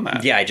just done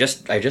that. Yeah, I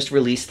just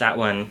released that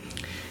one.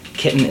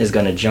 Kitten is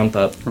going to jump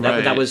up.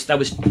 That was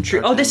true.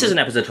 Oh, this isn't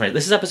episode 20.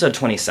 This is episode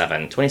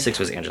 27. 26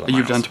 was Angela Miles.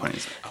 You've done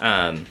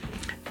 27.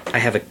 I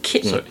have a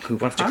kitten who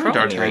wants to crawl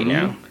on me right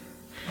now.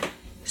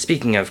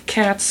 Speaking of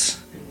cats,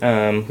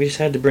 we just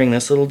had to bring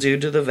this little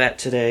dude to the vet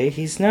today.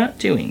 He's not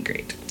doing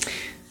great.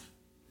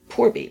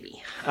 Poor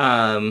baby.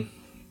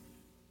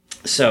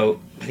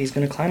 So he's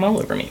going to climb all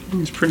over me.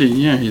 He's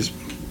pretty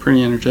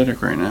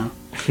energetic right now.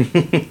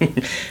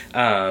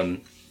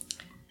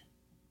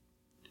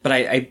 But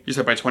you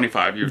said by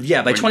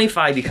 25. By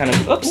 25 you kind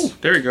of... Oops. Ooh,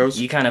 there he goes.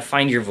 You kind of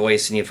find your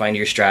voice and you find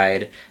your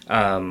stride.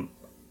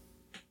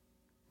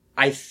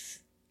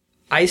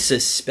 I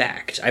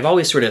suspect... I've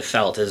always sort of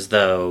felt as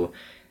though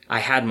I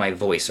had my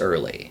voice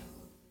early.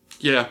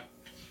 Yeah.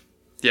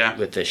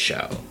 With this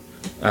show.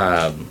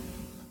 I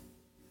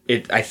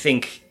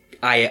think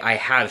I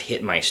have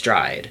hit my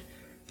stride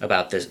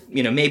about this,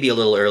 maybe a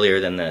little earlier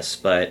than this,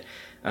 but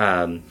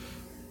I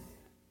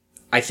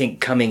think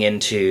coming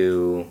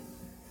into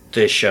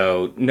this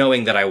show,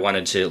 knowing that I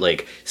wanted to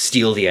like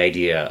steal the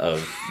idea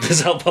of the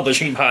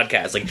self-publishing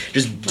podcast, like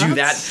just do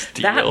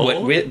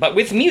but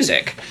with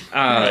music.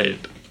 Right.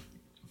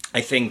 I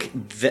think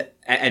that,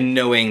 and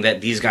knowing that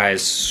these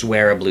guys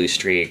swear a blue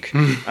streak.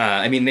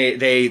 I mean,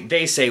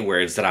 they say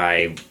words that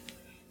I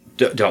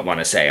don't want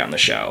to say on the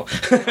show.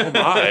 Oh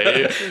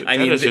my! I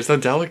mean, it's just so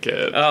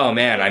delicate. Oh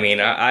man! I mean,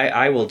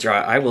 I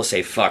will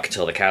say fuck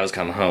till the cows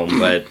come home,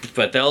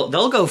 but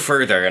they'll go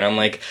further, and I'm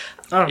like,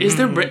 is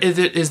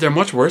there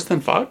much worse than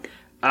fuck?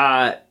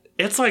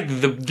 It's like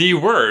the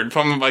word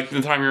from like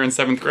the time you're in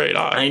 7th grade.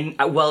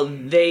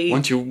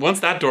 Once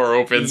that door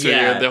opens,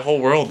 the whole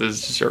world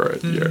is just your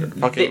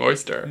fucking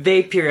oyster.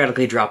 They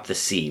periodically drop the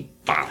C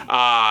bomb.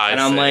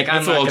 And I'm like,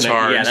 that's a little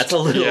charged. Yeah, that's a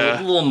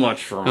little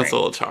much for me. That's a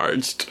little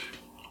charged.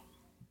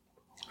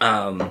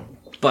 But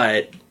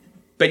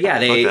yeah,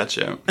 they. Fuck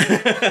that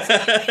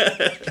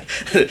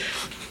shit.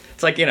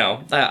 It's like,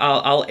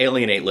 I'll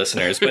alienate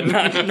listeners, but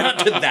not to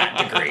that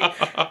degree.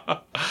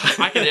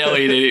 I can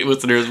alienate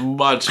listeners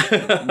much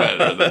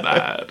better than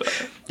that.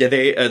 Yeah,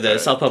 the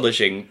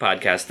self-publishing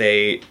podcast,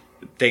 they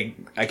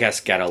I guess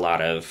get a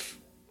lot of,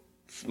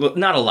 well,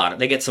 not a lot,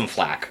 they get some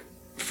flack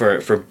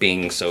for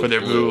being so for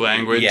their blue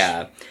language.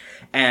 Yeah,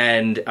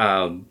 and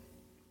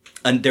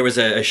there was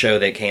a show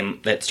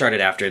that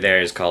started after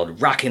theirs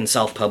called Rockin'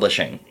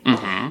 Self-Publishing,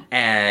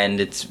 and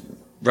it's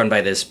run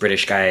by this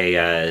British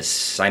guy,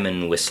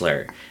 Simon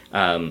Whistler.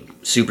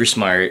 Super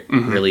smart,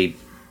 really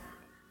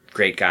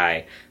great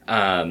guy.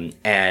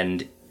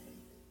 And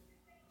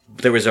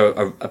there was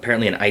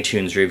apparently an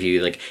iTunes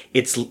review. Like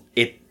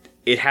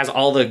it has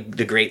all the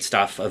great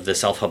stuff of the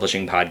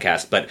self-publishing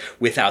podcast, but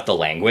without the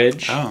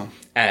language. Oh.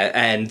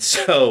 And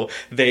so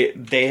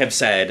they have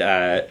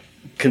said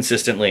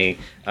consistently,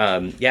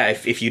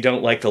 if you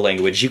don't like the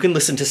language, you can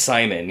listen to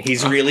Simon.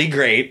 He's really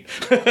great.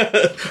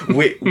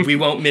 we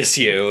won't miss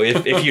you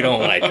if you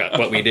don't like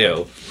what we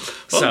do.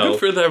 Well, so good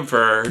for them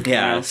for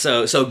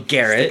so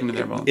Garrett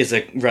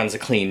runs a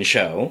clean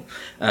show.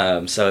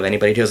 So if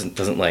anybody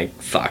doesn't like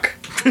fuck,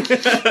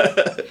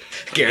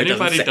 Garrett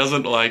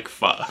doesn't like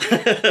fuck.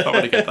 I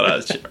want to get that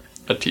as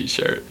a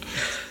t-shirt.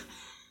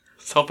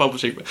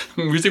 Self-publishing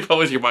music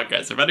publishing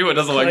podcast. If anyone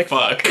doesn't like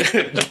fuck,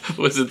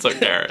 listen to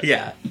Garrett.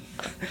 Yeah,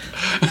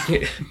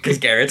 because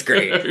Garrett's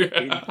great.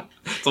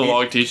 It's a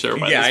long t-shirt.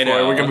 By this I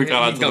know. Point. We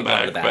got onto the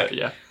back, but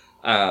yeah.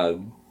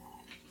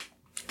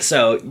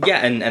 So yeah,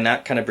 and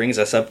that kind of brings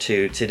us up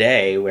to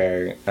today,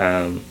 where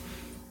I've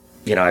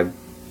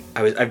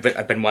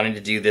been wanting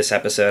to do this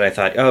episode. I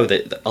thought, I'll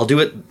do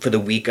it for the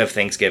week of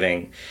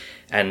Thanksgiving,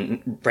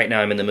 and right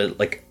now I'm in the middle.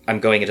 Like, I'm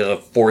going into the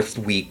 4th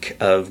week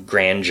of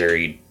grand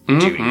jury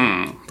duty.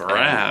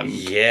 Brad.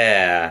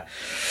 Yeah.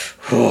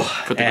 For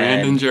the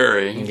grand and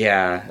jury.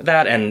 Yeah,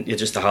 that and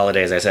just the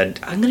holidays. I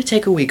said I'm going to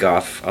take a week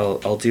off.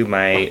 I'll do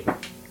my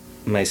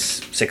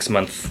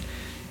 6-month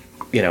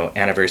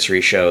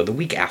anniversary show the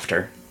week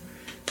after.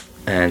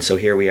 And so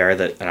here we are.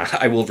 That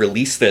I will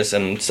release this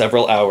in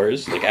several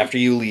hours. Like, after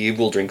you leave,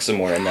 we'll drink some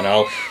more, and then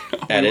I'll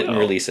edit and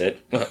release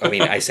it. I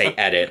mean, I say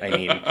edit. I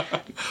mean,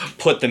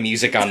 put the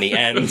music on the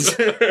ends.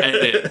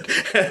 Edit.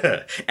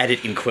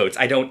 Edit in quotes.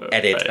 I don't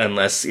edit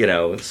unless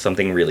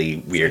something really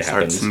weird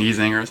happens. Start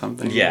sneezing or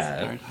something.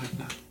 Yeah.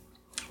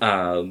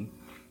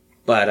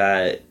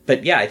 But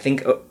yeah, I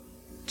think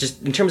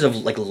just in terms of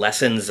like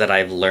lessons that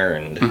I've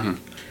learned.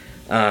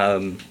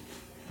 One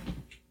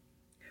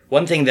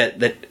thing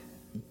that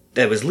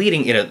was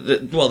leading,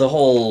 the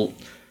whole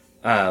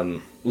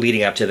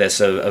leading up to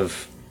this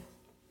of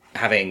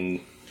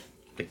having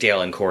like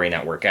Dale and Corey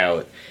not work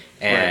out,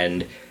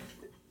 and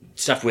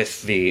stuff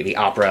with the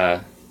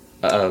opera,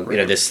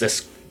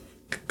 this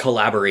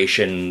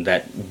collaboration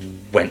that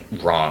went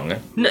wrong.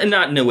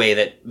 Not in a way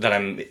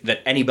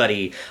that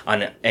anybody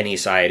on any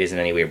side is in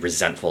any way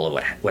resentful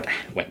of what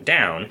went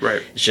down.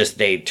 Right. It's just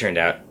they turned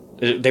out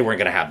they weren't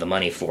going to have the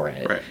money for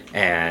it,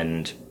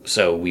 and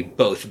so we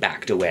both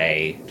backed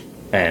away.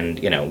 And,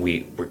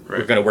 we're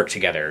going to work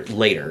together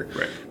later.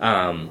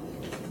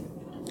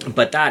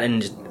 But that,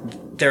 and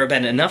there have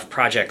been enough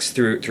projects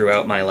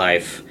throughout my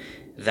life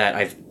that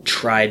I've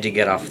tried to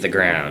get off the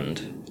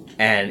ground,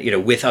 and,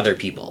 with other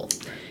people.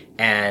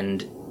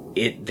 And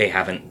they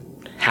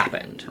haven't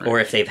happened. Or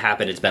if they've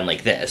happened, it's been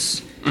like this,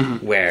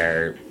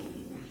 where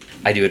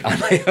I do it on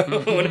my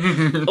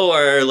own.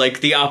 Or like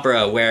the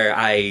opera, where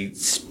I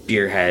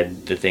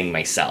spearhead the thing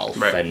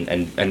myself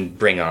and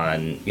bring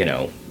on,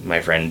 my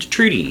friend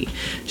Trudy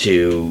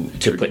to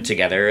put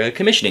together a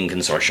commissioning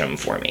consortium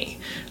for me.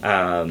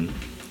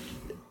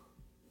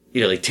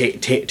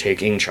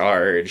 Taking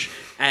charge.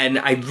 And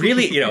I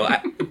really,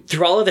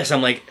 through all of this,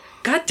 I'm like,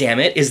 God damn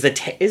it! Is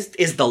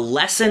the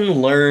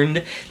lesson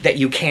learned that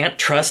you can't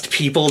trust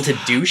people to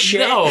do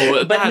shit?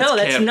 No, but no,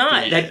 that's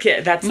not.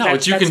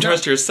 But you can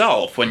trust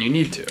yourself when you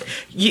need to.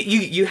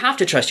 You have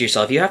to trust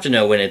yourself. You have to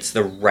know when it's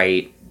the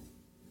right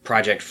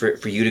project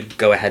for you to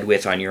go ahead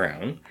with on your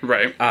own.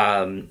 Right.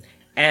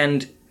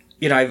 And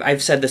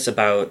I've said this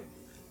about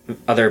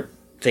other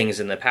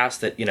things in the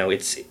past that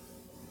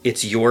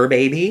it's your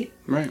baby.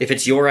 Right. If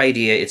it's your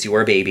idea, it's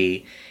your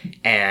baby,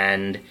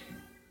 and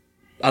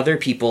other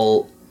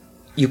people.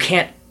 You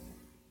can't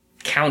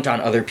count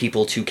on other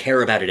people to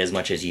care about it as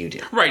much as you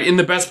do. Right, in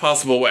the best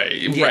possible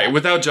way. Yeah. Right,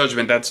 without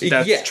judgment. That's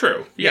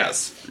true.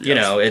 Yes.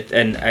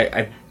 And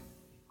I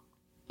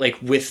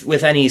like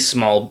with any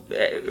small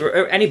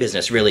or any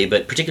business really,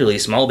 but particularly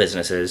small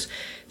businesses,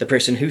 the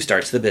person who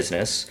starts the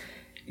business,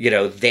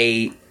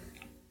 they,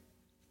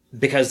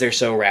 because they're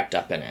so wrapped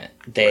up in it,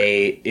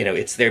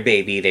 it's their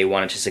baby, they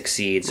want it to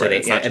succeed, so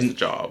it's not just a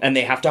job. And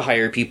they have to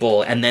hire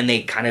people, and then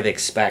they kind of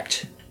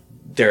expect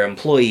their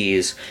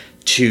employees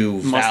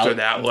to muster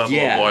that level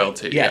of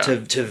loyalty.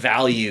 To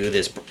value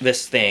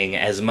this thing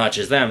as much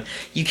as them.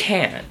 You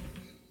can't.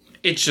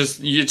 It's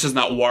just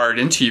not wired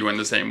into you in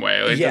the same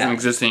way. It doesn't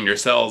exist in your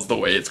cells the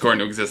way it's going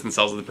to exist in the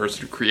cells of the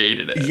person who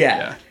created it.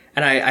 Yeah.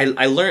 And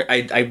I learned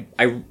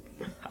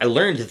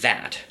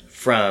that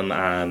from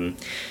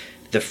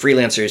the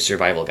Freelancer's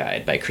Survival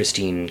Guide by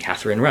Christine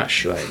Catherine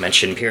Rush, who I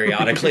mention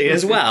periodically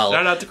as well.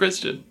 Shout out to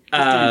Christian.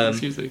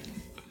 Excuse me.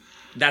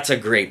 That's a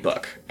great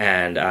book,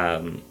 and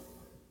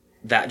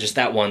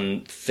that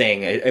one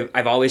thing,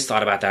 I've always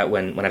thought about that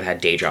when I've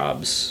had day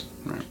jobs.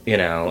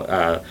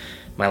 Right.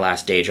 My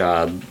last day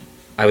job,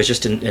 I was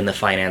just in the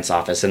finance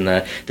office, and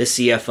the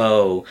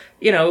CFO,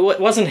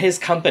 it wasn't his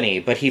company,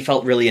 but he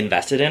felt really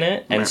invested in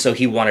it, and so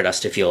he wanted us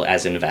to feel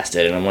as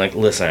invested. And I'm like,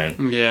 listen,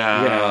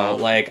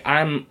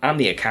 I'm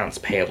the accounts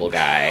payable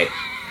guy.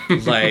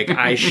 Like,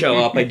 I show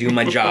up, I do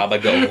my job, I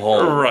go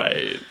home.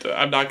 Right.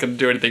 I'm not going to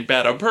do anything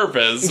bad on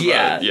purpose.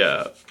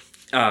 Yeah.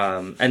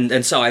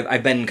 And so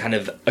I've been kind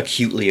of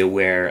acutely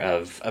aware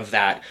of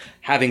that,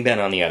 having been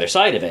on the other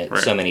side of it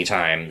so many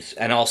times,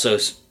 and also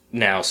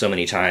now so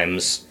many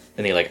times,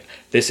 and they're like,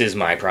 this is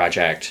my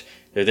project,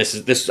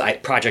 this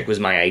project was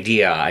my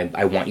idea.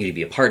 I want you to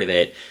be a part of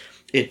it.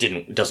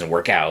 It doesn't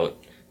work out.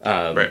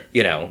 Right.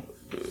 You know,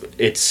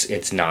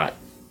 it's not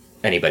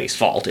anybody's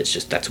fault. It's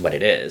just that's what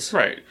it is.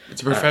 Right.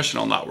 It's a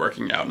professional not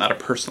working out, not a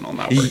personal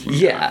not working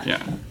out.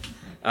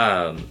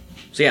 Yeah.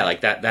 So yeah,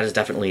 like that is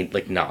definitely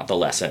like not the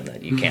lesson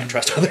that you can't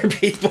trust other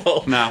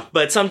people. No.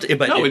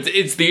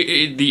 It's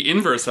the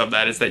inverse of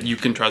that is that you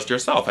can trust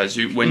yourself as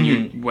you when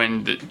you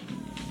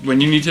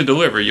need to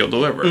deliver, you'll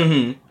deliver.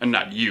 And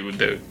not you,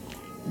 the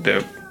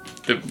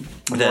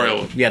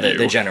royal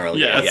the general.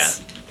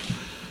 Yes.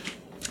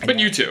 Yeah. But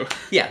you too.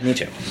 Yeah, me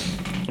too.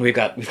 We've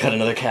got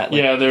another cat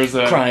there's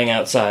a crying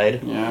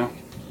outside. Yeah.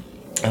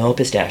 Oh,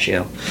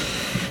 pistachio.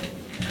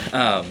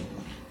 But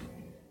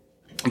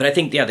I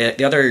think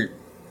the other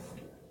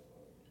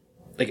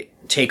like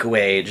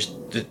takeaway, just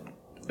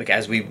like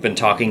as we've been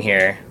talking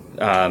here,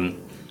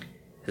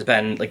 has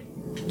been like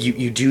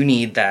you do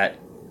need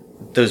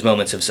those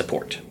moments of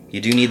support.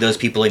 You do need those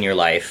people in your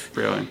life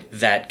really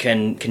that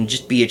can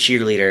just be a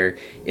cheerleader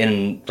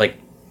in like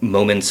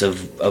moments of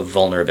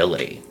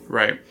vulnerability.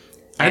 Right.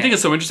 I think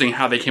it's so interesting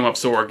how they came up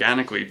so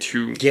organically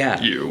to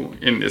you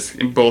in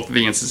both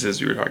the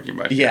instances you were talking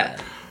about. Yeah.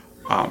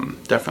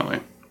 Definitely.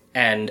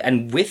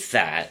 And with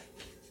that,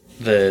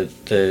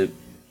 the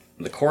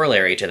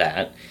corollary to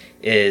that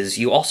is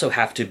you also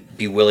have to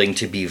be willing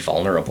to be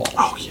vulnerable.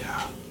 Oh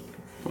yeah.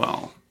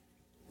 Well.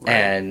 Right.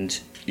 And,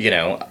 you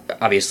know,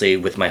 obviously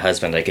with my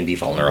husband I can be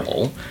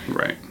vulnerable.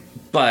 Right.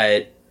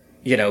 But,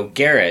 you know,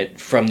 Garrett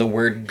from the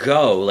word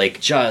go,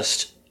 like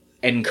just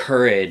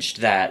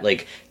encouraged that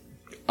like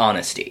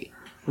honesty.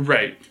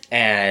 Right.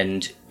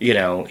 And, you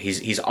know,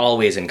 he's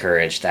always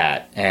encouraged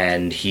that,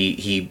 and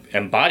he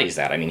embodies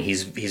that. I mean,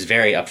 he's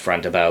very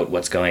upfront about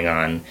what's going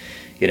on,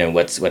 you know,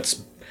 what's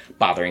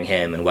bothering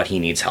him and what he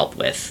needs help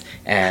with.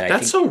 And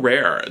that's so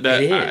rare.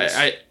 That it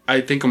is. I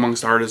think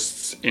amongst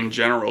artists in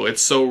general,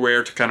 it's so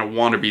rare to kind of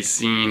want to be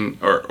seen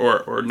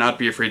or not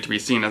be afraid to be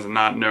seen as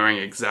not knowing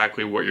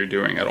exactly what you're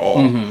doing at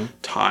all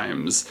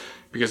times.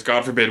 Because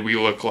God forbid we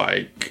look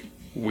like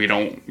we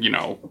don't, you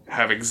know,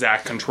 have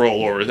exact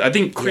control over it. I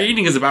think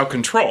creating is about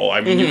control.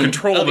 I mean, you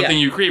control the thing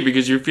you create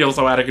because you feel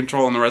so out of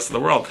control in the rest of the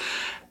world.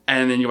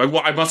 And then you're like,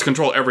 well, I must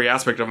control every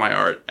aspect of my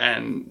art.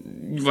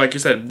 And like you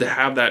said, to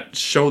have that,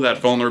 show that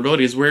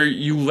vulnerability is where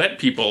you let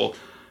people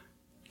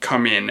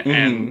come in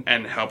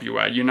and help you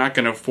out. You're not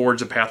going to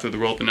forge a path through the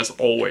wilderness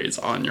always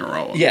on your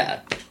own.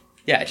 Yeah.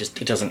 Yeah,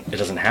 it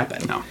doesn't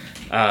happen. No.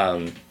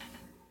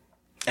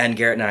 And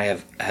Garrett and I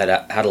have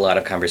had a lot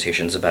of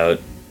conversations about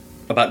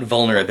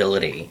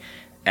vulnerability,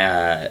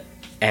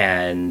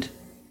 and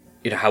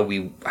you know how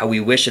we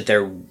wish that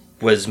there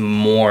was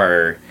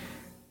more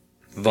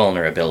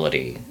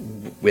vulnerability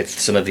with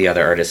some of the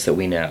other artists that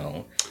we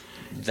know,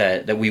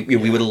 that we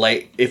would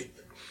like, if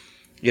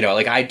you know,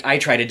 like I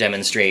try to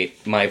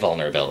demonstrate my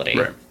vulnerability,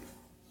 right.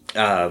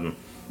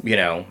 You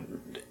know,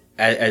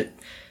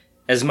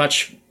 as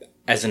much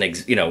as an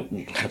you know,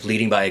 kind of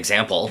leading by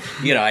example,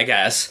 you know, I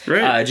guess,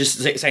 right.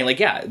 Just saying like,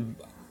 yeah,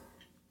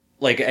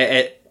 like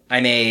I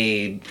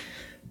may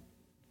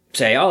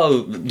say, we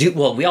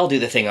all do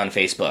the thing on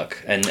Facebook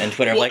and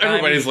Twitter. Well, like,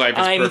 everybody's life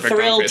is I'm perfect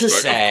thrilled on Facebook. to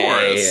say, of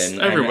course. and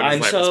Everybody's I'm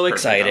life so is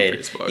excited.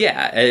 On Facebook.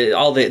 Yeah,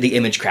 all the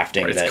image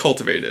crafting right, that it's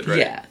cultivated, right?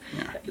 Yeah,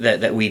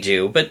 that we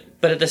do. But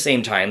at the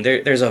same time,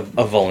 there's a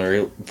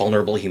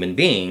vulnerable human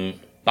being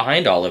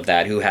behind all of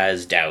that who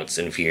has doubts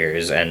and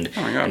fears and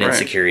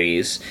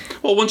insecurities.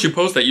 Well, once you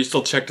post that, you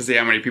still check to see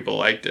how many people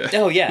liked it.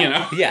 Oh yeah, you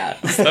know? Yeah.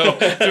 So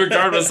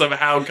regardless of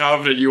how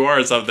confident you are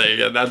in something,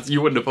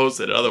 you wouldn't have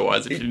posted it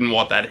otherwise if you didn't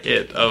want that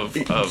hit of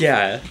being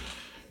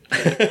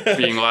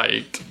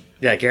liked.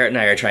 Yeah, Garrett and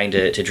I are trying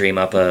to dream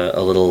up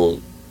a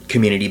little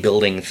community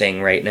building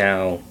thing right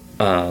now,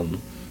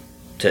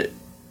 to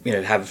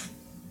have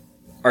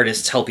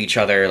artists help each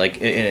other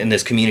like in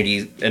this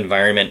community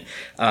environment.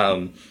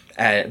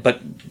 But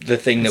the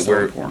thing that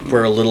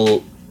we're a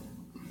little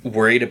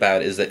worried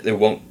about is that it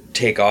won't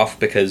take off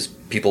because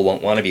people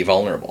won't want to be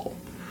vulnerable.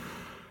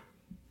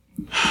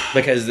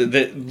 Because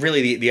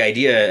the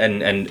idea,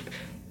 and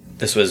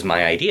this was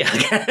my idea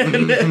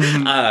again,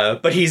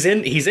 but he's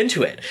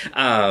into it.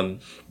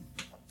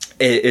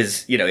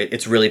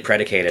 It's really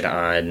predicated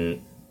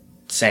on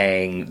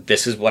saying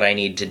this is what I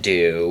need to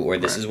do, or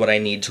this is what I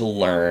need to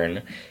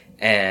learn,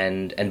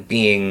 and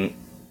being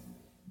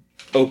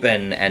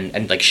open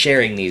and like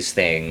sharing these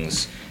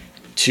things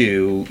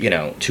to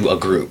a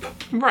group.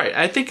 Right.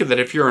 I think that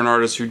if you're an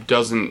artist who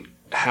doesn't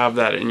have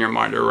that in your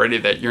mind already,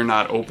 that you're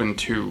not open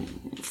to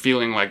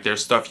feeling like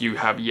there's stuff you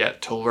have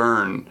yet to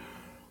learn,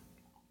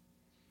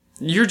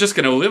 you're just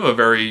going to live a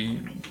very,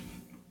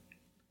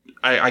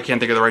 I can't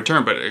think of the right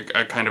term, but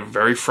a kind of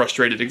very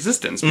frustrated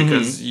existence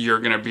because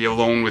you're going to be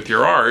alone with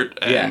your art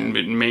and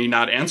it may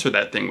not answer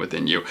that thing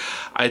within you.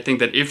 I think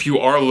that if you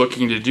are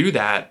looking to do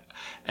that,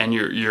 and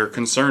you're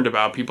concerned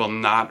about people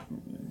not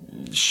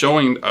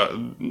showing,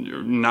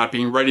 not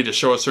being ready to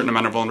show a certain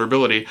amount of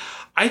vulnerability,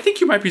 I think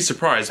you might be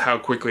surprised how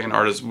quickly an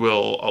artist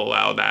will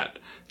allow that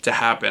to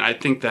happen. I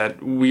think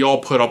that we all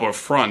put up a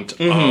front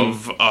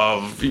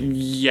of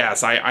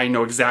yes, I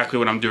know exactly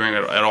what I'm doing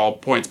at all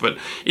points, but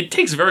it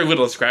takes very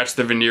little to scratch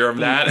the veneer of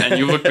that, and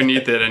you look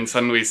beneath it and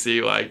suddenly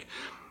see, like,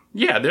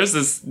 yeah, there's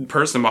this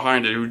person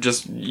behind it who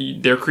just,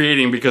 they're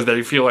creating because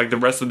they feel like the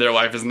rest of their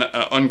life is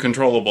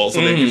uncontrollable, so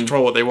they can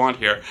control what they want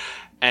here.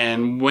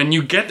 And when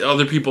you get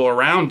other people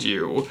around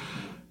you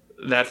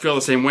that feel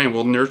the same way and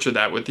will nurture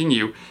that within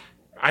you,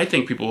 I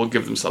think people will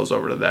give themselves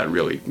over to that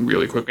really,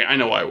 really quickly. I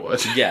know I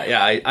would.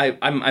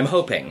 I'm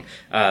hoping.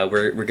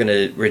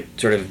 We're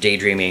sort of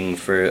daydreaming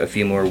for a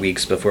few more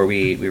weeks before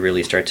we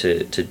really start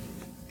to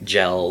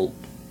gel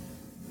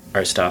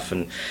our stuff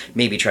and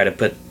maybe try to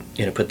put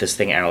this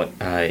thing out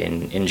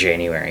in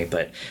January,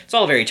 but it's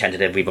all very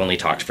tentative. We've only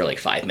talked for like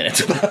 5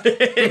 minutes about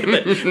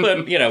it,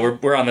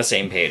 but we're on the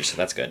same page, so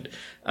that's good.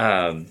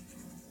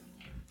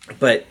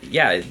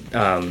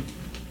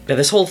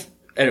 This whole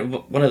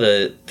one of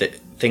the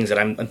things that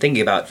I'm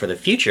thinking about for the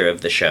future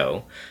of the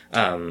show.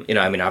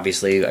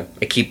 Obviously, I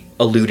keep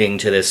alluding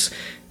to this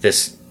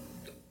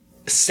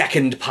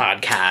second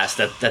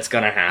podcast that's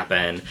gonna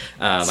happen.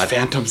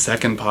 Phantom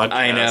second podcast.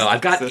 I know.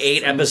 I've got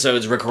 8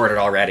 episodes recorded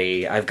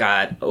already. I've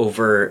got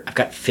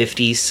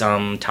 50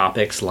 some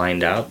topics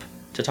lined up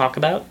to talk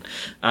about.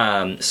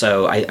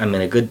 So I'm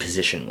in a good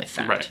position with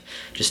that. Right.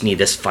 Just need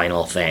this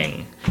final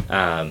thing.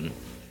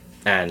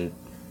 And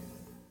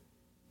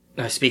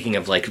speaking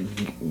of like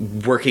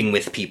working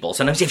with people,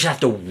 sometimes you just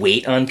have to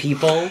wait on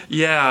people.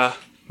 Yeah.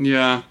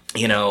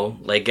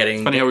 Like getting...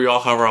 It's funny how we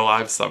all have our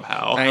lives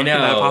somehow. I know. How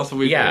can that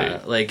possibly be?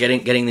 Like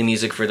getting the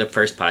music for the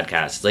first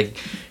podcast. Like,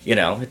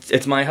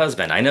 it's my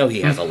husband. I know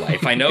he has a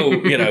life. I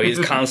know, he's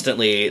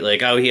constantly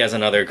like, oh, he has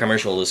another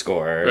commercial to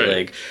score. Right.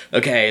 Like,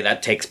 okay,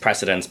 that takes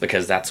precedence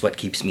because that's what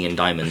keeps me in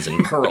diamonds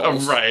and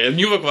pearls. Right. And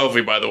you look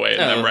lovely, by the way, in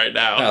them right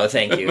now. Oh,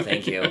 thank you.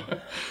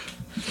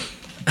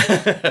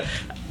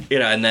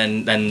 And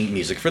then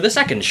music for the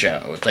second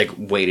show. It's like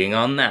waiting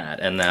on that,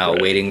 and now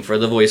waiting for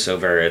the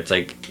voiceover. It's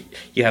like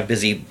you have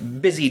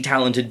busy,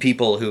 talented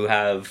people who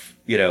have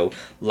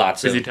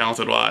lots busy, of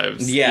talented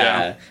lives.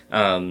 Yeah.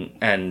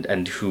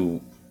 And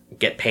who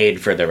get paid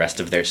for the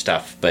rest of their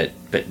stuff, but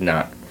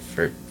not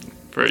for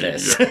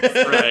this.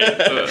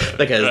 Right.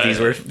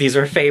 Because these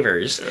were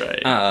favors.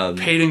 Right.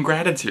 Paid in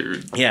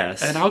gratitude.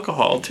 Yes. And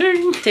alcohol.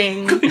 Ting.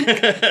 Ting.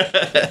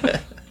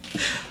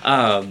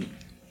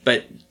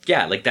 But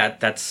yeah, like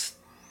that's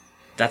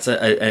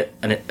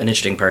an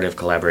interesting part of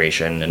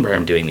collaboration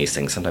and doing these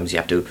things. Sometimes you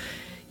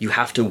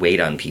have to wait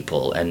on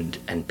people,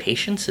 and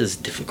patience is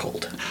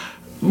difficult.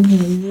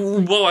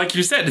 Well, like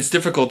you said, it's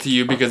difficult to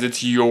you because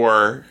it's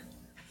your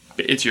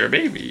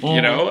baby,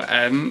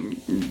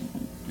 and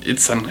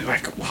it's suddenly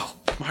like, well,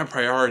 my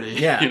priority.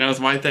 Yeah. It's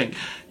my thing.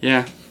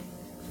 Yeah.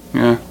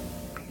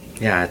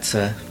 It's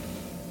a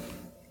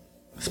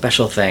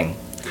special thing.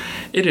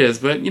 It is,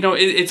 but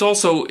it's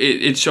also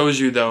it shows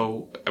you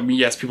though. I mean,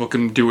 yes, people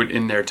can do it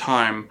in their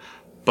time,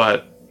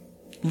 but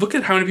look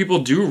at how many people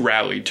do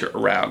rally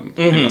around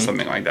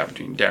something like that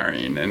between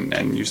Darian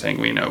and you saying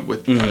Lena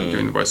with doing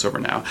the voiceover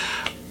now.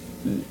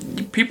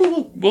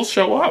 People will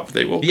show up.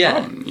 They will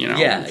come.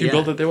 If you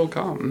build it, they will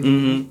come.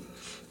 Mm-hmm.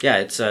 Yeah,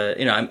 it's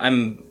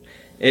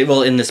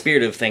well, in the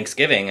spirit of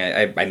Thanksgiving,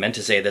 I meant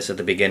to say this at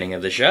the beginning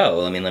of the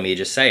show. I mean, let me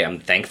just say I'm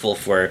thankful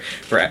for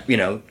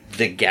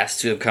the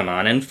guests who have come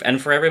on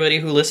and for everybody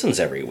who listens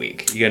every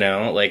week.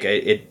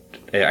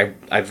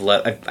 I've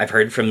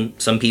heard from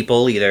some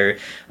people either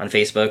on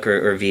Facebook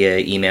or via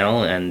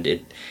email,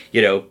 and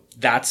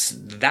that's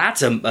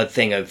a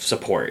thing of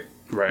support.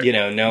 Right.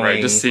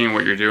 Knowing just seeing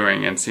what you're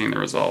doing and seeing the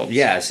results.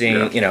 Yeah,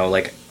 seeing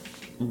like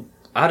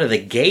out of the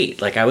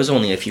gate, like I was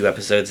only a few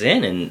episodes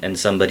in, and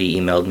somebody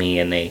emailed me,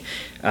 and they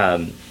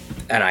and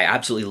I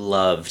absolutely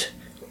loved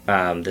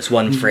this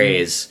one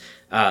phrase.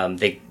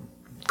 They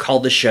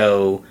called the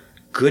show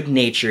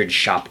 "Good-Natured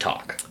Shop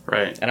Talk."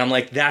 Right. And I'm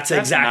like, that's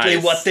exactly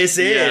nice. What this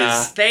is.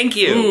 Yeah. Thank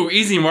you. Ooh,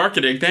 easy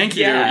marketing. Thank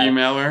you,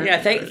 emailer.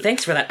 Yeah,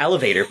 thanks for that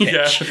elevator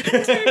pitch.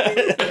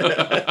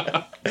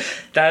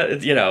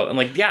 Yeah. I'm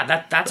like,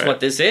 that's what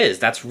this is.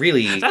 That's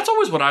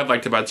always what I've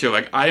liked about it too.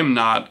 Like, I am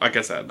not, like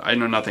I said, I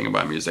know nothing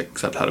about music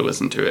except how to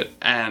listen to it.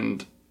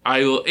 And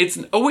it's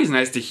always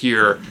nice to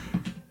hear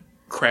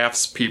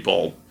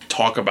craftspeople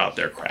talk about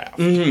their craft.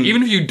 Mm-hmm.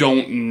 Even if you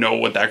don't know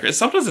what that is.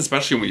 Sometimes,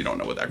 especially when you don't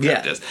know what that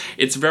craft is.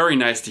 It's very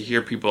nice to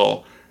hear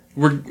people,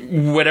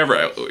 whatever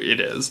it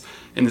is,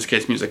 in this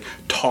case music,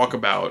 talk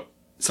about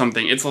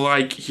something. It's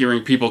like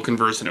hearing people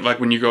converse in it. Like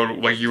when you go,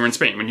 like you were in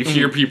Spain, when you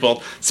hear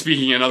people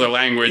speaking another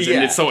language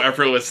and it's so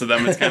effortless to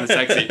them, it's kind of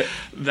sexy.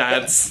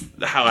 That's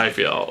how I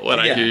feel when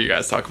I hear you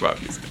guys talk about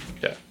music.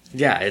 Yeah.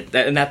 Yeah,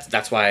 and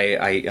that's why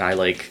I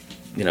like,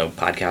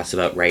 podcasts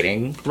about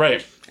writing.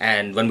 Right.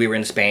 And when we were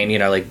in Spain,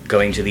 like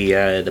going to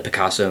the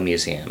Picasso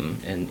Museum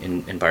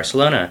in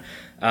Barcelona,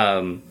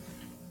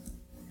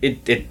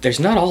 there's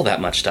not all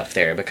that much stuff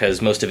there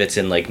because most of it's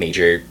in like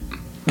major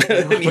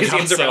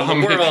museums around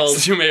the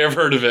world. You may have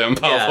heard of him,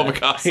 Pablo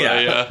Picasso.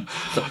 Yeah.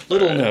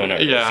 Little known.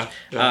 Yeah.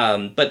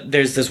 But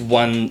there's this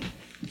one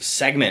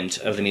segment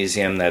of the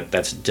museum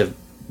that's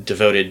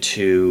devoted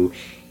to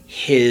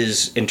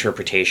his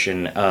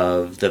interpretation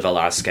of the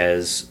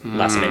Velázquez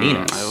Las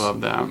Meninas. I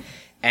love that.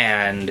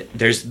 And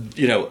there's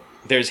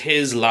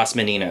his Las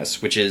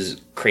Meninas, which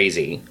is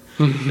crazy.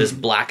 This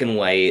black and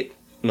white,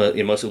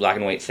 mostly black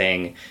and white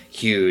thing,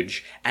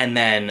 huge. And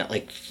then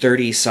like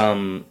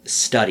 30-some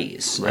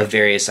studies of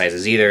various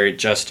sizes, either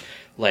just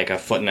like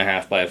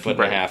 1.5 feet by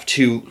 1.5 feet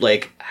to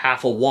like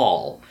half a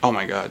wall. Oh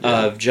my God.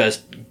 Of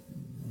just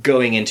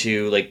going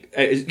into like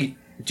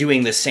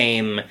doing the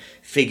same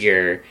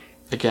figure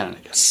again and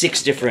again.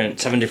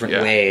 7 different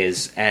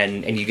ways,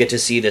 and you get to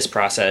see this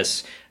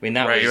process. I mean,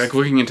 that was you're like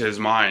looking into his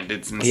mind.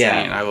 It's insane.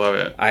 Yeah. I love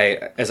it.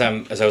 As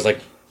I was like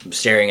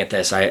staring at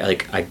this, I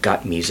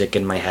got music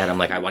in my head. I'm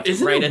like, I want to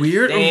write a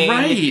weird? thing,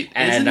 Right.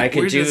 and I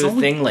could do a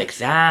thing like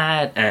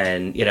that,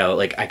 and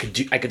like I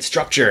could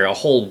structure a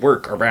whole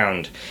work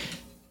around.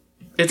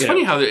 It's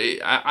funny how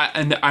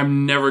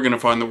I'm never going to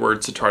find the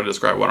words to try to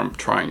describe what I'm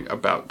trying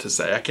about to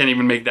say. I can't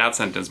even make that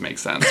sentence make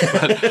sense.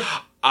 But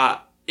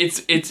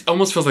it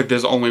almost feels like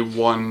there's only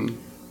one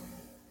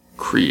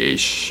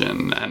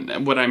creation,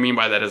 and what I mean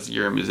by that is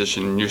you're a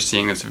musician and you're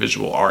seeing this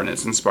visual art and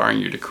it's inspiring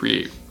you to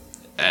create.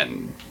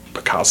 And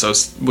Picasso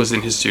was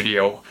in his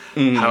studio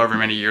however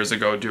many years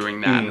ago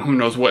doing that, and who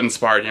knows what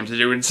inspired him to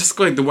do it. It's just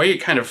like the way it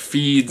kind of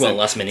feeds. Well,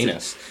 Las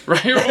Meninas.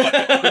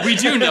 Right? We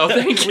do know,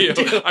 thank you.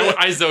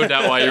 I zoned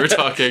out while you were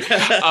talking.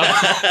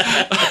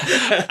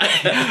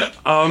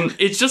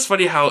 It's just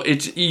funny how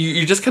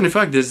you just kind of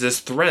feel like there's this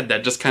thread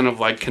that just kind of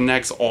like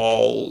connects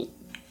all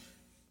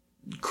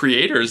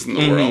creators in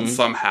the world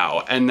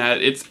somehow, and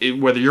that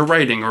whether you're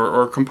writing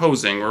or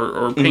composing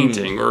or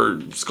painting or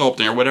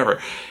sculpting or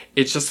whatever,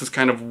 it's just this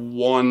kind of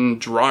one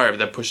drive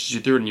that pushes you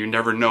through, and you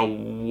never know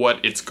what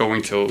it's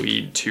going to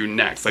lead to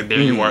next. Like there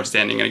you are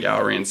standing in a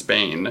gallery in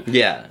Spain,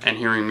 and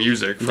hearing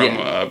music from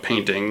a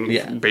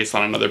painting based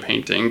on another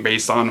painting,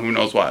 based on who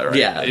knows what. Right?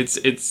 Yeah,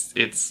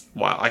 it's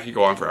wow. I could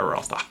go on forever.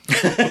 I'll stop.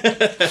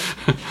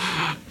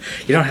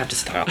 You don't have to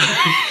stop.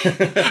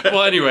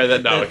 Well, anyway,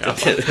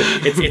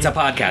 it's a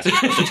podcast. We're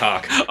supposed to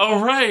talk.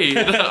 Oh, right.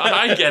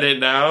 I get it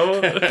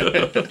now.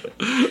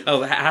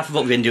 Half of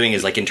what we've been doing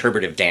is like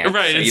interpretive dance.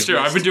 Right, it's true.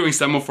 I've been doing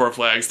semaphore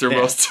flags through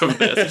most of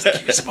this. It's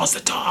like, you're supposed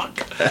to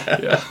talk.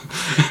 Yeah.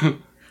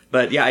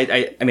 But yeah,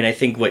 I mean, I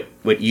think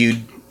what you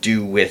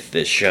do with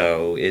this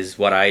show is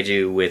what I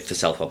do with the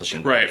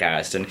self-publishing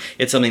podcast. And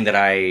it's something that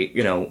a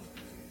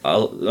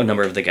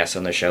number of the guests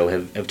on the show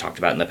have talked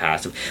about in the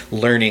past, of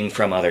learning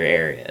from other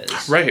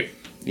areas. Right.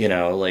 You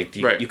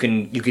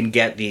can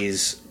get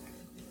these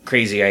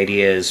crazy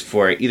ideas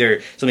for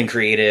either something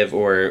creative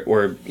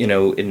or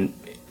in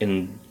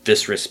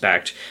this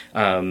respect,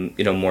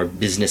 more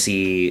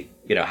businessy,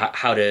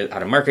 how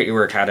to market your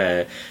work, how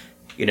to,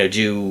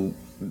 do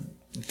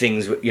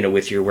things,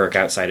 with your work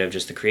outside of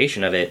just the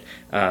creation of it.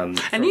 And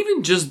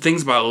even just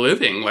things about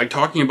living, like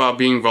talking about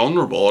being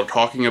vulnerable, or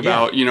talking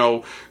about,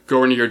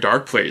 going to your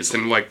dark place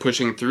and like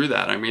pushing through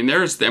that. I mean,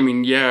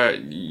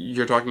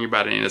 you're talking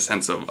about it in a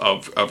sense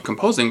of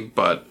composing,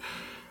 but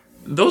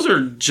those are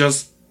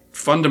just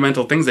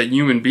fundamental things that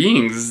human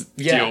beings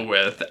deal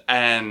with.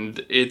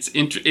 And it's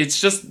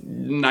just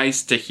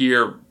nice to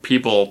hear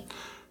people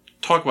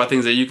talk about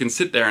things that you can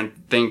sit there and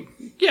think,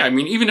 yeah, I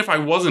mean, even if I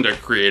wasn't a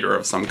creator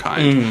of some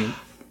kind,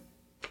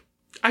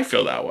 I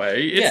feel that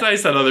way. It's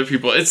nice that other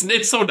people,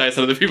 it's so nice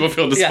that other people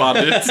feel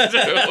despondent too,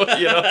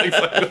 things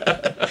like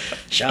that.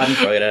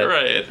 Schadenfreude.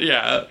 Right,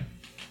 yeah.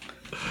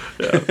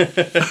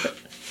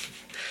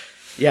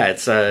 Yeah,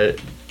 it's,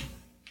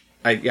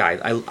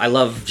 I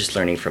love just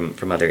learning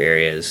from other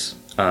areas.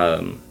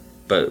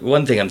 But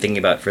one thing I'm thinking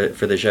about for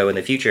the show in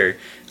the future,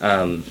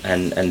 and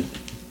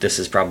this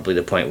is probably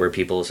the point where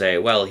people say,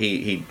 well,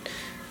 he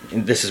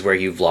this is where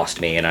you've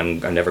lost me, and I'm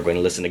never going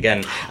to listen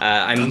again.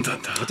 I'm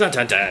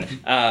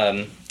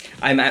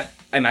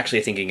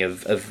actually thinking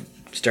of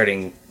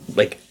starting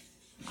like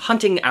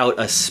hunting out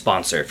a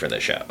sponsor for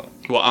the show.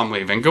 Well, I'm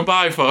leaving.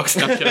 Goodbye, folks.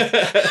 No, I'm kidding.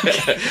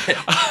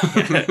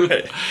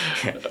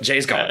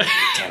 Jay's gone.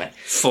 Damn it.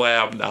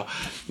 Slab.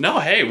 No.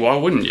 Hey, why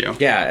wouldn't you?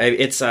 Yeah,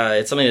 it's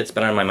something that's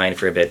been on my mind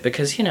for a bit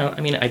because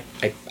I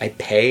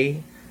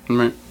pay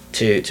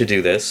to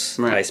do this.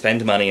 Right. I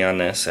spend money on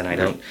this, and I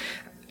don't.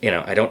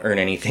 I don't earn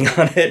anything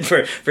on it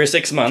for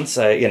 6 months.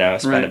 I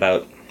spend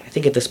about, I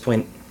think at this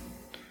point,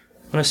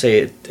 I want to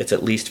say it's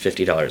at least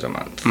 $50 a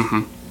month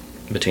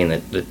between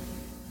the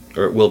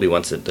or it will be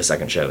once the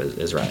second show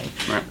is running.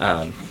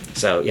 Right.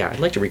 So yeah, I'd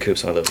like to recoup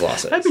some of those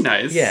losses. That'd be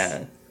nice.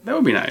 Yeah. That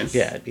would be nice.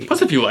 Yeah.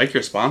 Plus, if you like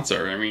your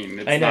sponsor, I mean,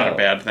 it's not a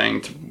bad thing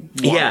to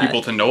want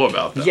people to know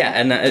about them. Yeah,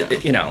 and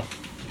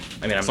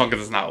as long as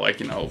it's not like,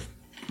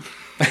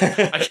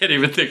 I can't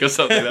even think of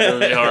something that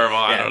would be horrible.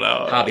 I don't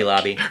know. Hobby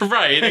Lobby.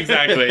 Right,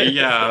 exactly.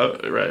 Yeah,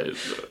 right.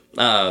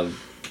 I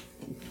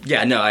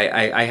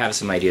have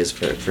some ideas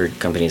for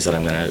companies that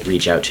I'm going to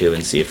reach out to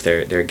and see if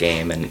they're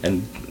game,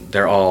 and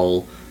they're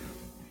all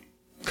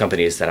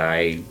companies that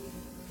I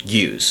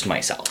use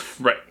myself.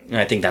 Right. And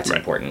I think that's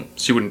important.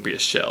 So you wouldn't be a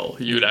shill.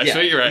 You'd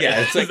actually, you're right.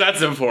 Yeah, it's like,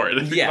 that's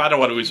important. Yeah. I don't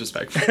want to lose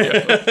respect for you.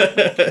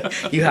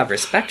 You have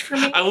respect for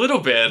me? A little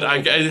bit.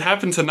 It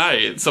happened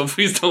tonight, so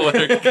please don't let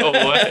it go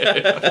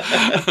away.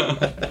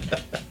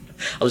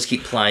 I'll just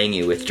keep plying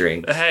you with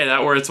drinks. Hey,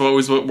 that works.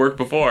 Always what worked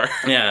before.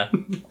 Yeah.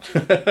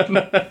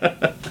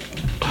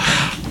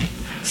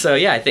 So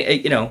yeah,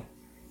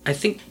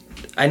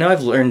 I know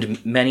I've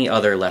learned many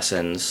other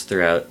lessons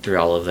through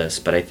all of this,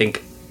 but I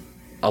think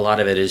a lot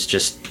of it is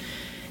just,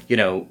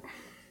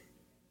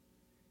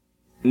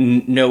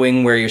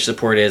 knowing where your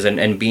support is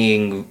and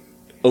being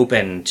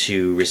open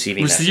to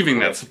receiving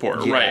that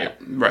support. Yeah.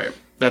 Right.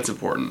 That's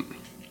important.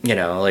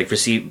 Like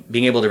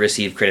being able to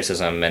receive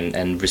criticism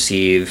and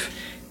receive,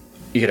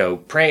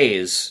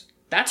 praise.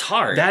 That's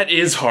hard. That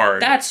is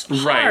hard. That's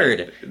hard.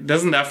 Right.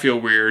 Doesn't that feel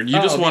weird?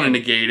 You just want to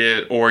negate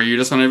it, or you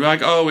just want to be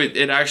like, oh,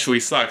 it actually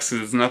sucks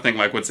because it's nothing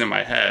like what's in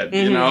my head,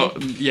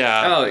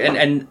 Yeah. Oh,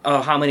 and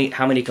how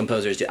many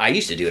composers do... I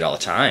used to do it all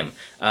the time.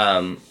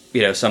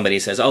 Somebody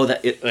says,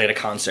 at a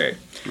concert,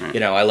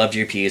 right. I loved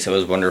your piece, it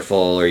was wonderful,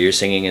 or your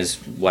singing is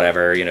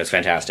whatever, it's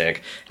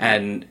fantastic.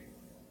 And,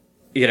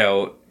 you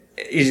go,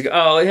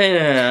 oh,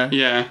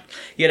 yeah.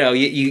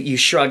 You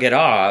shrug it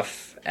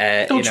off.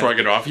 Don't shrug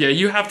it off. Yeah,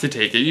 you have to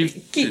take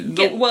it.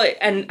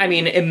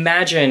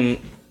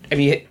 Imagine...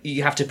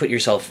 you have to put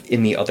yourself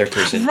in the other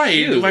person's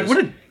shoes. Like,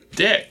 what a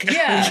dick.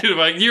 Yeah.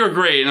 Like, you're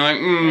great. And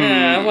I'm like,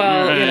 yeah,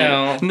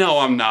 well, No,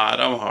 I'm not.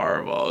 I'm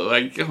horrible.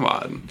 Like, come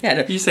on. Yeah,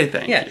 no, you say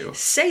thank you.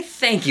 Say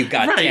thank you,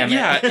 goddammit.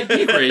 Yeah,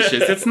 be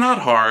gracious. It's not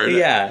hard.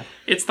 Yeah.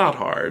 It's not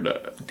hard.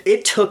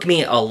 It took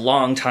me a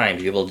long time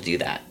to be able to do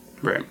that.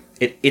 Right.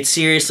 It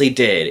seriously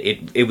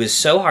did. It was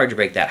so hard to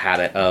break that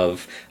habit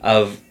of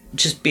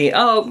just being,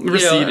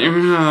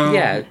 receiving.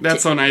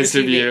 That's so nice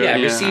of you. Yeah,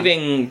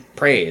 receiving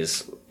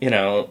praise.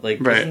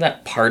 Isn't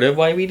that part of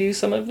why we do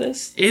some of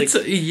this? It's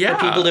for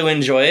people to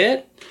enjoy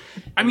it.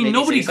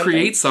 Nobody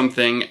creates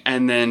something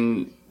and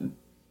then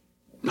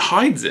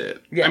hides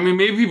it. Yeah.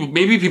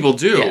 Maybe people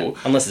do,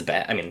 unless it's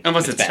bad.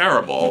 Unless it's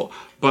terrible.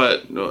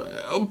 But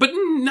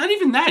not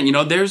even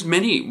that. There's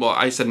many. Well,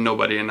 I said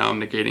nobody, and now I'm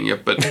negating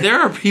it. But there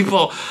are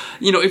people.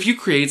 If you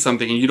create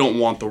something and you don't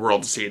want the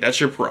world to see it,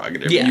 that's your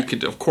prerogative. Yeah. You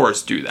could, of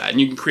course, do that,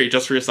 and you can create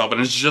just for yourself, and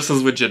it's just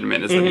as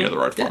legitimate as any other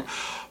art form.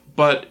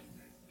 But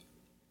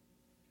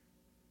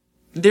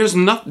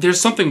there's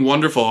something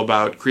wonderful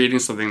about creating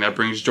something that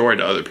brings joy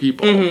to other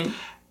people. Mm-hmm.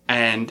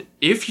 And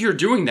if you're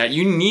doing that,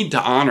 you need to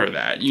honor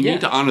that. You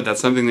need to honor that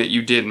something that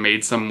you did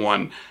made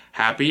someone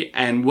happy.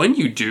 And when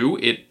you do,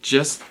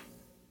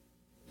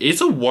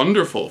 it's a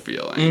wonderful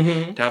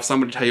feeling to have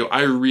somebody tell you,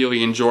 I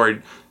really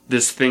enjoyed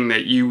this thing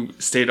that you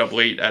stayed up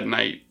late at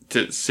night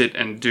to sit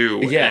and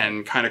do,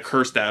 and kind of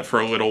cursed at for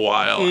a little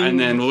while, and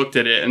then looked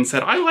at it and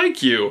said, I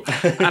like you,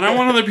 and I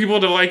want other people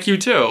to like you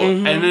too.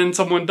 And then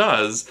someone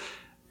does.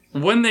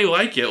 When they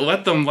like it,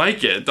 let them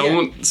like it.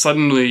 Don't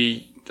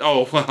suddenly...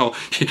 Oh, well,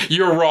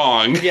 you're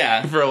wrong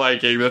for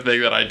liking the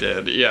thing that I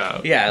did.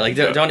 Yeah. Yeah,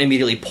 don't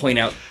immediately point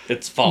out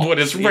its fault. What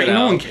is right,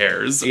 no one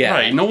cares. Yeah.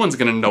 Right, no one's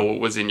going to know what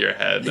was in your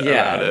head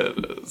about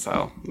it.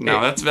 So,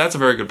 no, that's a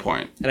very good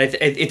point. And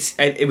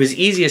it was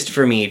easiest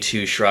for me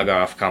to shrug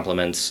off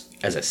compliments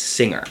as a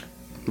singer.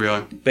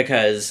 Really?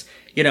 Because,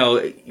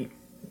 a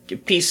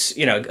piece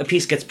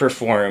gets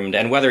performed,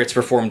 and whether it's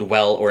performed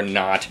well or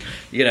not,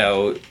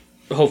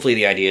 hopefully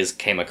the ideas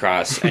came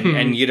across,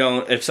 and you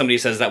don't, if somebody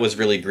says that was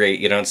really great,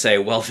 you don't say,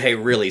 well, they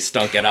really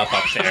stunk it up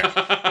there.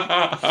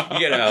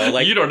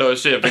 You don't know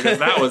shit because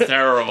that was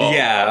terrible.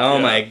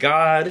 My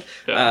God.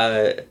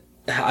 Yeah.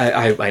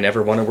 I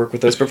never want to work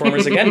with those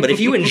performers again, but if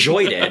you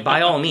enjoyed it,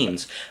 by all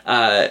means.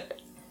 But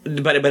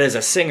as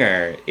a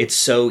singer, it's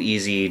so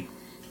easy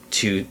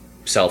to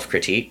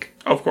self-critique.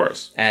 Of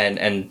course.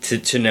 And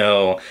to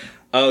know,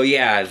 oh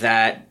yeah,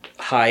 that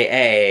high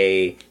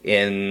A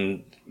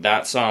in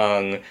that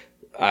song,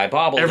 I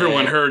bobbled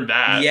Everyone it. Heard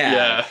that.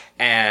 Yeah.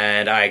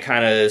 And I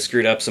kind of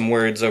screwed up some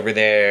words over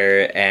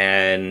there,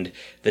 and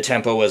the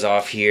tempo was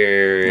off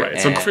here.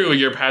 Right. So clearly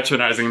you're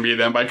patronizing me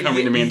then by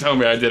coming to me and telling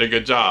me I did a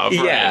good job.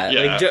 Right?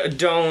 Yeah.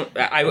 Don't.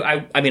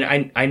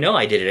 I know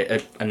I did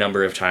it a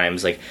number of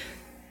times. Like,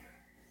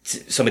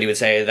 somebody would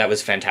say that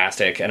was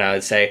fantastic, and I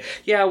would say,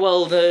 yeah,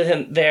 well,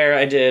 there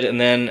I did,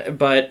 and then,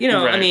 but,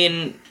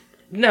 right.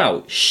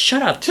 No,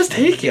 shut up. Just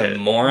take it, you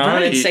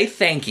moron, and say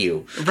thank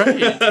you. Right,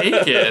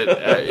 take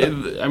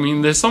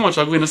it. There's so much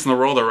ugliness in the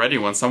world already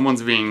when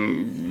someone's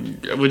being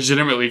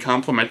legitimately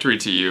complimentary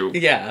to you.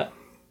 Yeah.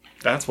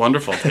 That's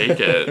wonderful. Take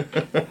it.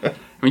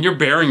 You're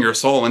bearing your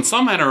soul in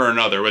some manner or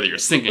another, whether you're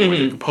singing,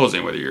 whether you're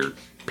composing, whether you're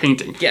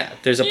painting. Yeah,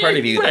 there's a part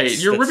of you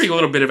you're ripping a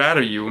little bit out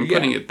of you and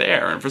putting it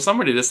there. And for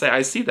somebody to say,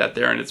 I see that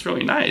there and it's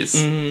really nice,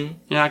 you're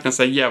not going to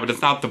say, yeah, but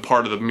it's not the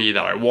part of me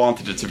that I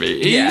wanted it to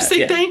be. You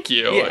say thank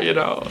you,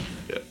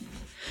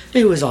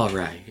 It was all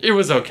right. It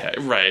was okay,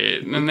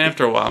 right. And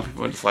after a while,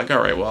 people are just like,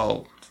 all right,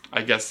 well,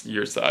 I guess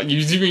you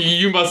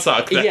must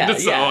suck then.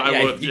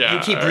 You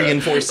keep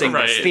reinforcing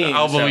this theme.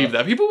 I'll believe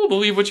that. People will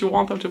believe what you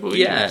want them to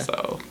believe.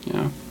 So,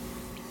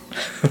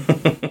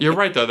 You're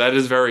right, though. That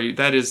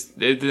is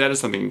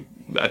something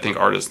I think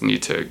artists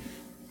need to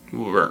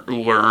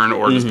learn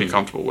or just be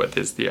comfortable with,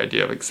 is the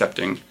idea of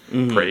accepting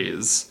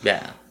praise.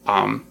 Yeah.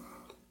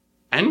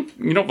 And,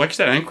 like you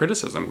said, and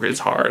criticism.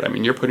 It's hard. I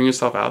mean, you're putting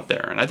yourself out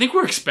there. And I think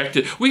we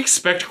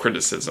expect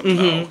criticism,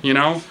 though,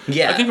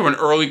 Yeah. I think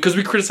because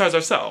we criticize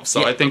ourselves.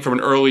 So I think from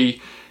an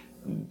early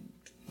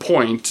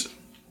point,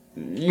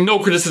 no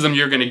criticism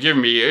you're going to give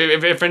me.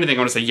 If anything, I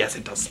want to say, yes,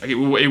 it does.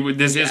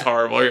 This is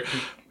horrible.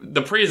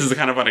 The praise is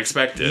kind of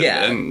unexpected.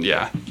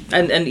 Yeah.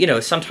 And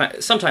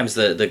sometimes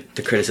the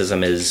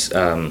criticism is,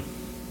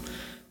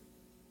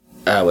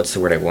 what's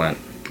the word I want?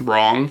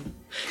 Wrong.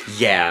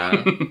 Yeah.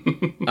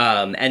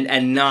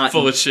 and not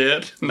full of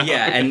shit. No.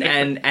 Yeah,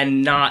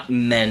 and not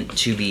meant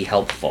to be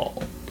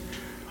helpful.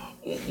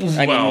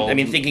 I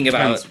mean, thinking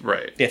about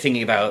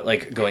thinking about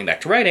like going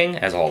back to writing,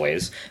 as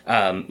always,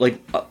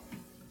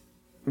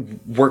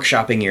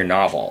 workshopping your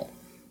novel.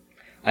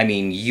 I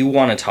mean, you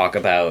want to talk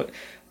about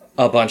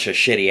a bunch of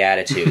shitty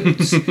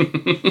attitudes.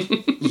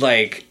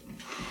 Like,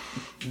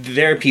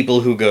 there are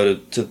people who go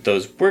to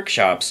those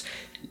workshops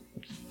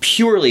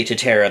purely to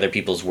tear other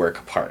people's work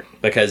apart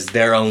because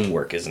their own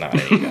work is not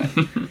any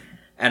good.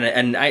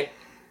 and I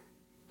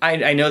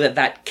know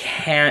that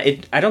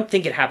can. I don't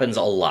think it happens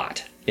a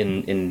lot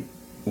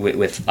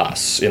with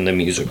us in the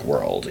music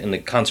world, in the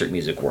concert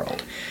music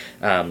world.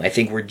 I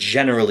think we're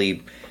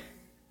generally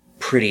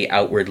pretty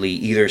outwardly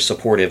either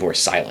supportive or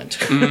silent.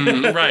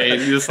 Right,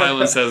 the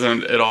silence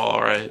isn't at all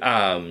right.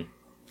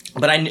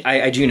 But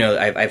I do know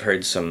I've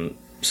heard some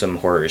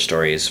horror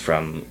stories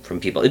from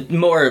people,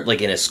 more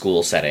like in a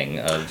school setting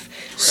of,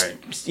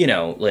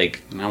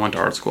 like... I went to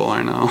art school,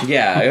 I know.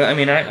 Yeah, I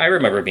mean, I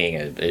remember being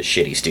a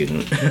shitty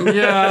student.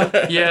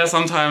 Yeah,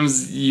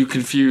 sometimes you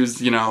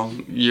confuse,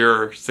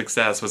 your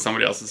success with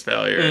somebody else's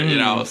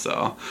failure,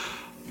 so...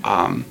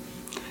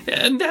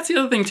 and that's the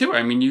other thing, too.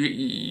 I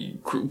mean,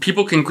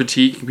 people can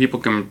critique, people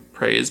can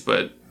praise,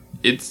 but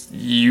it's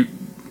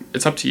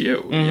up to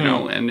you,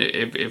 and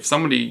if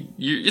somebody...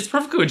 it's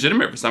perfectly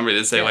legitimate for somebody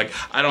to say, like,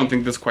 I don't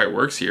think this quite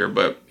works here,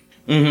 but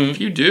if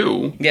you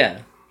do...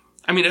 Yeah.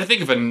 I mean, I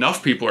think if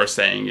enough people are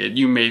saying it,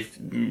 you may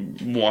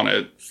want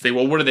to say,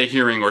 well, what are they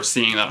hearing or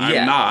seeing that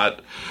I'm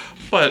not?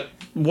 But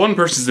one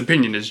person's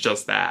opinion is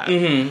just that.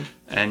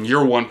 And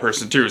you're one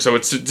person, too, so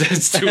it's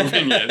two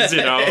opinions,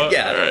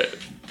 Yeah. Right.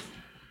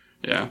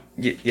 Yeah.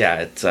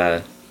 Yeah, it's...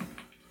 I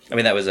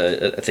mean, that was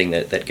a thing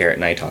that Garrett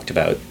and I talked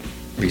about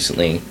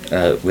recently,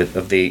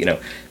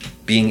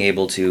 being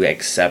able to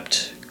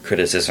accept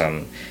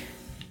criticism,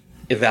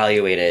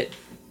 evaluate it,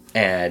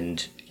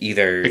 and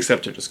either...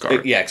 accept or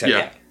discard.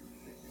 Yeah.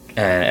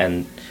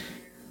 And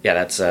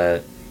that's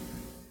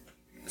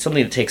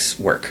something that takes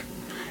work.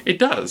 It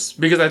does,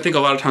 because I think a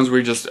lot of times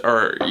we just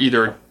are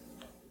either...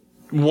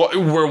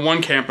 we're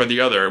one camp or the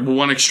other,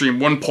 one extreme,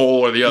 one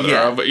pole or the other.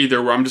 Yeah. Of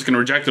either I'm just going to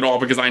reject it all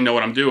because I know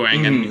what I'm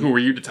doing, and who are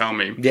you to tell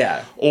me?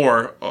 Yeah.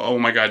 Or, oh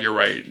my God, you're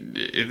right,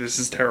 this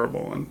is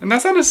terrible. And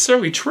that's not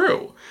necessarily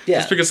true. Yeah.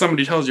 Just because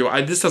somebody tells you,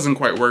 this doesn't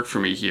quite work for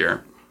me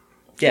here.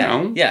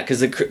 Yeah. Yeah,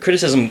 because the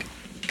criticism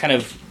kind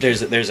of...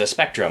 There's a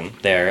spectrum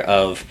there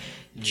of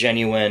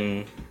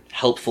genuine,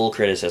 helpful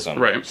criticism.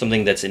 Right.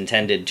 Something that's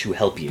intended to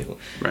help you.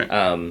 Right.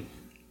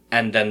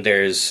 And then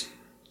there's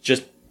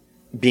just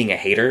being a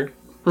hater,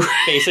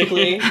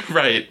 basically.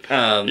 Right.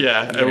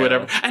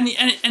 Whatever.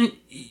 And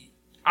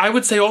I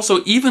would say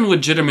also, even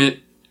legitimate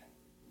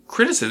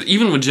criticism,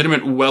 even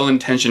legitimate,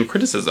 well-intentioned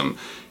criticism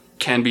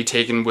can be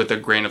taken with a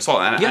grain of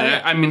salt. And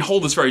I mean,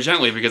 hold this very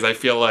gently, because I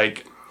feel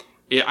like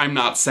I'm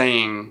not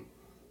saying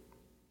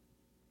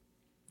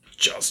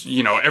just,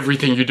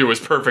 everything you do is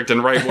perfect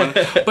and right.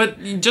 But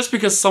just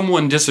because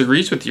someone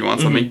disagrees with you on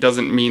something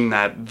doesn't mean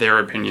that their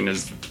opinion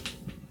is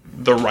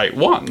the right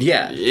one.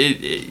 Yeah.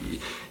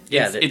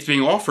 It's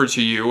being offered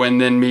to you,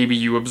 and then maybe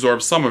you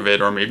absorb some of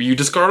it, or maybe you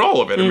discard all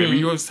of it, or maybe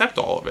you accept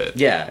all of it.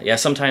 Yeah.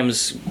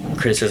 Sometimes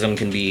criticism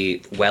can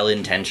be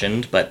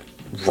well-intentioned, but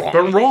wrong.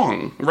 But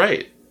wrong,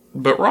 right.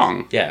 But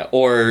wrong. Yeah,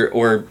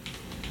 or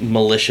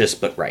malicious,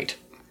 but right.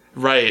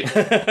 Right.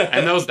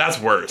 And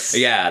that's worse.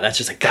 Yeah, that's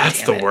just like, God,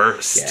 that's the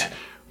worst. Yeah.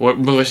 What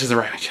malicious and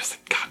right? I'm just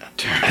like, God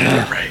damn,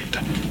 you're right.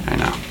 I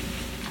know.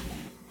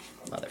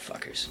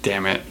 Motherfuckers.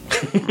 Damn it.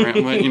 Right,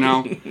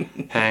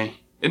 but, hey.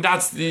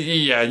 That's,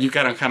 you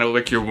gotta kind of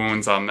lick your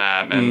wounds on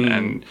that,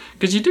 and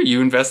because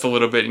you invest a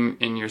little bit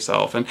in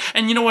yourself, and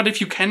you know what,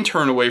 if you can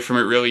turn away from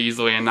it really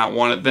easily and not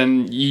want it,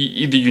 then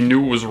either you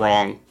knew it was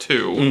wrong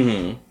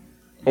too,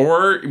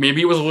 or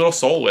maybe it was a little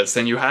soulless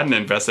and you hadn't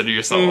invested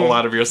a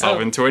lot of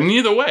yourself into it, and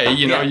either way,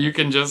 you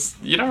can just,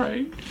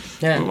 right,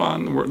 move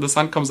on. The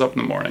sun comes up in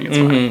the morning, it's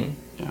fine.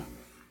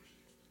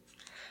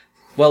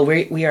 Well,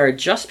 we are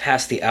just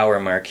past the hour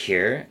mark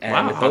here,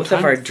 and both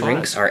of our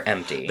drinks are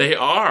empty. They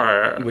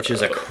are. Which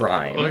is a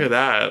crime. Look at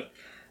that.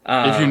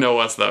 If you know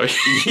us, though,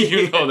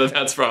 you know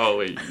that's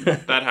probably...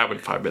 That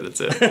happened 5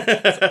 minutes in.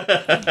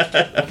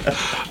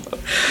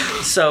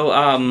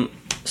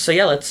 So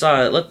yeah,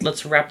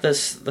 let's wrap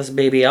this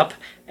baby up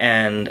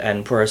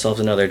and pour ourselves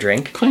another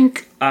drink.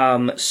 Clink.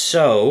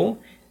 So,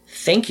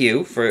 thank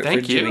you for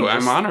Thank you. doing this.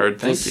 I'm honored.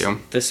 Thank you.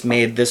 This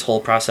made this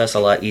whole process a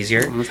lot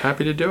easier. I was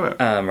happy to do it.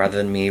 Rather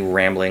than me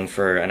rambling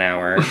for an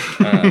hour.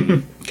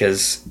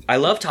 Because I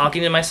love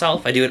talking to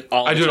myself. I do it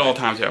all the time. I do it all the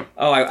time, too.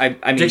 Oh, I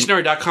mean...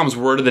 Dictionary.com's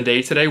word of the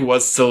day today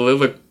was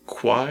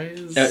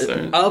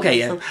soliloquize. Okay,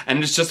 yeah.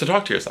 And it's just to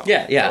talk to yourself.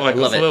 Yeah, like I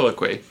love a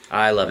soliloquy. it.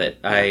 I love it.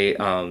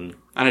 And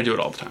I do it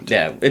all the time, too.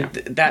 Yeah,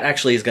 that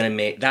actually is going to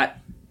make...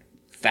 That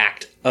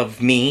fact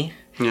of me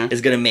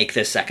is going to make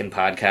this second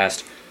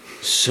podcast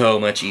so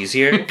much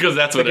easier. Because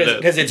that's what it is.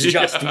 Because it's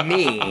just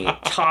me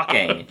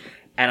talking.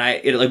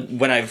 And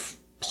when I've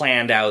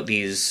planned out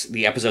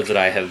the episodes that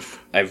I've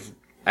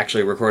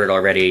actually recorded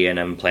already, and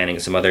I'm planning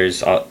some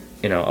others,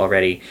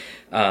 already.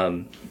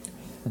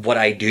 What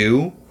I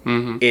do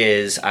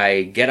is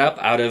I get up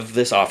out of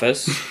this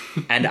office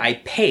and I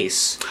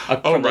pace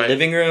from the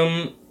living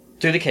room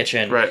through the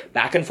kitchen,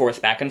 back and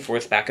forth, back and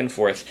forth, back and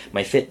forth.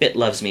 My Fitbit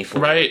loves me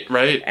for it.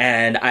 Right.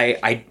 And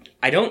I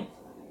don't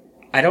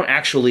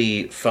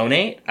actually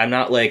phonate. I'm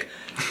not like,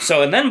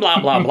 so and then blah,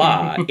 blah,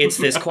 blah. It's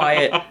this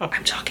quiet,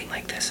 I'm talking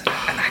like this, and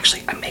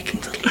I'm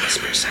making little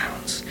whisper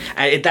sounds.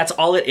 That's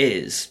all it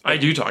is. I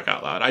do talk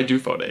out loud. I do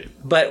phonate.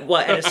 But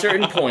at a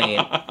certain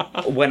point,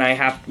 when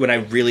I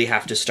really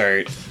have to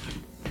start,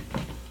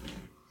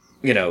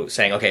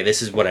 saying, okay,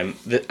 this is what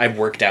I've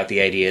worked out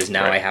the ideas,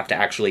 now I have to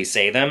actually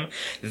say them,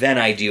 then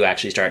I do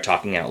actually start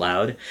talking out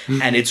loud,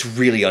 and it's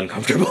really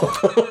uncomfortable.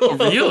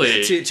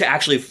 Really? to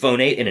actually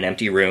phonate in an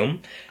empty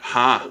room,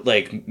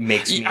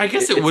 makes me... I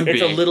guess it would be.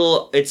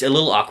 It's a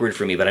little awkward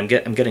for me, but I'm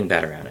getting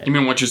better at it. You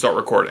mean once you start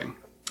recording?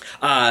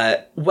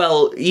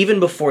 Well, even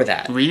before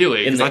that.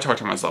 Really? Because I talk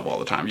to myself all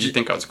the time. You'd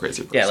think I was a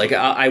crazy person.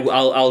 Yeah,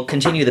 I'll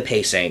continue the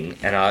pacing,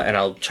 and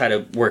I'll try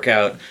to work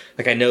out.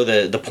 I know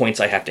the points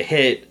I have to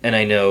hit, and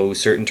I know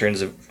certain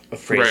turns of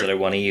phrase that I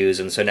want to use,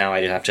 and so now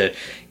I just have to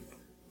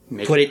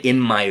put it in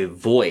my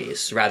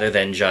voice rather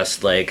than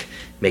just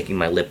making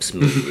my lips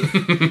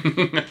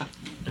move,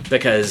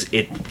 because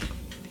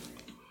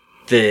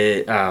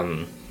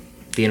the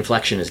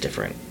inflection is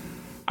different.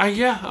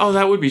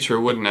 That would be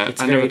true, wouldn't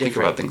it? I never think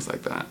about things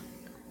like that.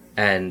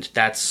 And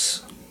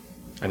that's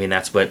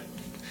what,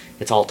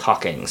 it's all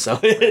talking, so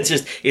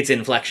it's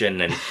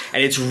inflection, and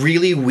it's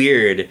really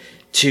weird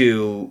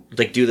to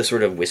do the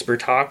sort of whisper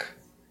talk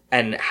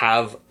and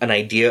have an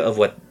idea of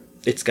what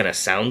it's gonna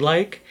sound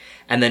like,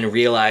 and then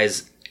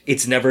realize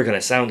it's never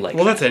gonna sound like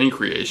that's any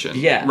creation.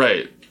 Yeah.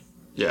 Right.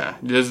 Yeah.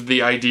 There's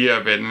the idea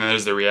of it, and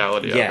there's the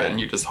reality of it,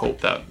 and you just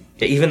hope that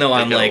even though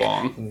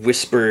I'm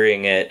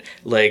whispering it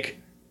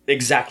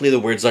exactly the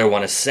words I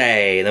want to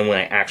say, and then when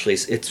I actually...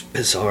 It's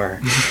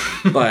bizarre.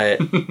 But,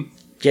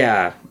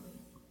 yeah.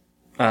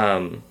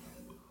 But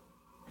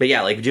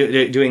yeah,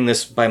 doing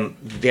this by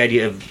the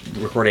idea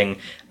of recording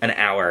an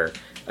hour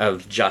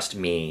of just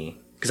me...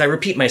 Because I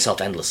repeat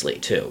myself endlessly,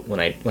 too, when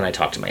I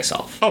talk to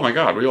myself. Oh my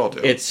god, we all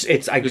do. Because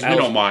we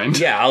don't mind.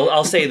 Yeah,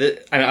 I'll say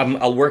that...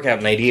 I'll work out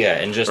an idea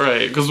and just...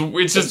 Right, because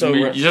it's just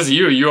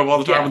you. You have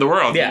all the time in the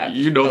world. Yeah.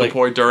 You know the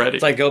point already.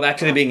 It's go back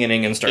to the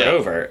beginning and start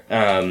over.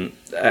 I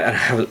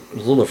was a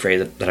little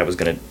afraid that I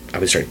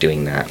would start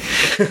doing that.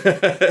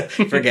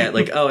 Forget,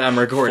 I'm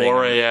recording.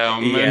 4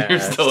 a.m. and you're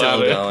still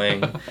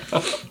going.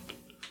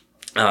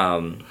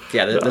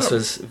 This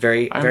was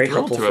very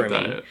helpful for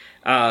me.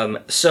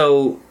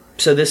 So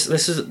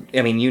this is,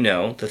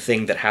 the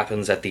thing that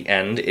happens at the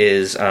end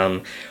is,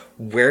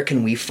 where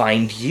can we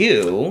find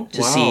you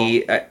to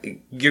see?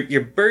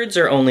 Your birds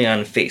are only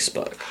on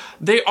Facebook.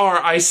 They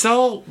are. I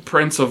sell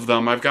prints of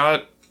them. I've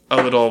got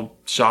a little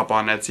shop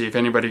on Etsy. If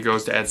anybody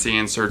goes to Etsy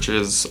and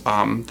searches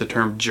the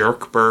term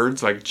jerk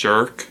birds, like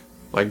jerk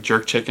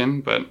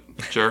chicken, but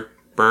jerk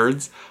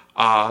birds,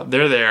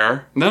 they're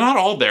there. They're not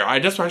all there. I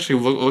just actually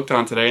looked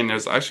on today, and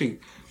there's actually...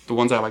 the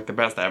ones I like the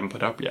best I haven't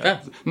put up yet. Yeah.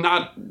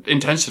 Not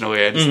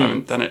intentionally, I just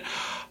haven't done it.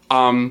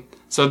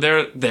 So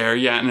they're there,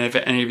 and if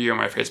any of you are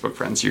my Facebook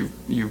friends,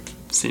 you've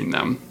seen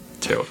them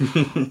too.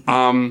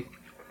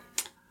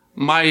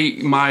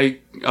 My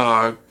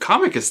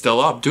comic is still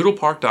up,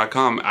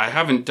 doodlepark.com. I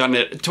haven't done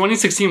it.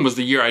 2016 was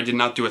the year I did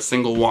not do a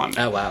single one.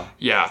 Oh, wow.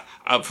 Yeah.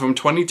 From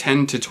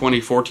 2010 to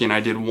 2014, I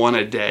did one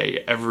a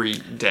day, every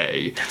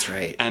day. That's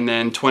right. And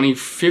then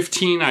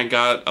 2015, I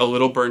got a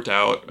little burnt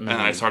out, and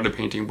I started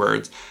painting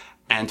birds.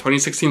 And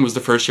 2016 was the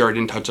first year I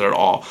didn't touch it at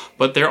all.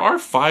 But there are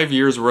 5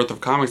 years worth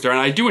of comics there, and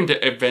I do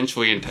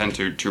eventually intend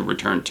to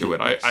return to it.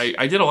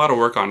 I did a lot of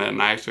work on it,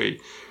 and I actually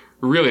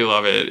really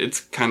love it. It's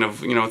kind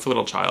of, it's a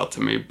little child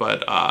to me,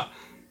 but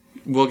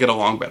we'll get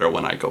along better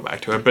when I go back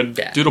to it. But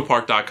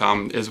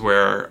doodlepark.com is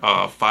where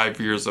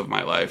 5 years of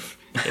my life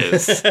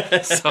is.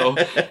 So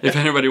if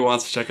anybody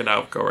wants to check it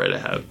out, go right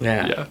ahead.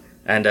 Yeah.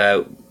 And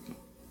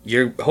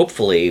you're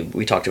hopefully,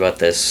 we talked about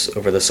this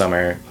over the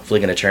summer,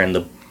 hopefully going to turn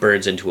the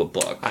birds into a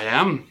book. I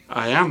am.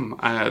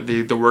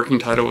 The working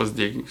title was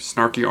The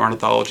Snarky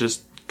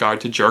Ornithologist Guide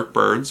to Jerk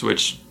Birds,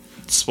 which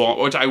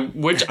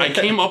I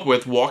came up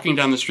with walking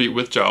down the street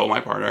with Joe,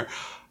 my partner,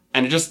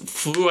 and it just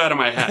flew out of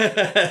my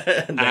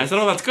head. And I said,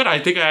 oh, that's good. I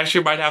think I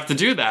actually might have to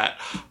do that.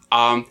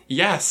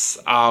 Yes.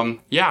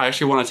 Yeah, I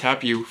actually want to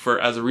tap you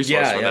as a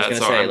resource for that,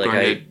 so I'm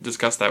going to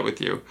discuss that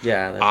with you.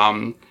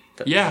 Yeah.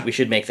 We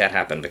should make that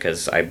happen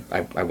because I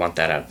want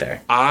that out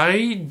there.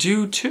 I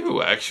do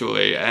too,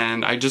 actually,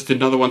 and I just did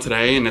another one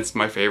today, and it's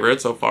my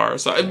favorite so far.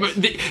 So I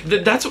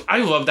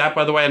love that,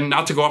 by the way. And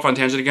not to go off on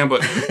tangent again,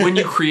 but when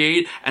you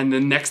create and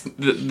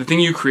the thing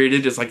you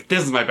created is like,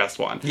 this is my best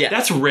one. Yeah,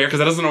 that's rare because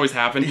that doesn't always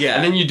happen. Yeah,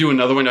 and then you do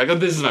another one, you're like, oh,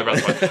 this is my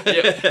best one.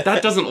 Yeah,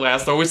 that doesn't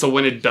last always. So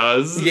when it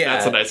does,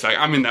 that's a nice fact.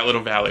 I'm in that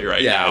little valley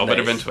right now, but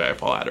eventually I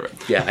fall out of it.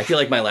 Yeah, I feel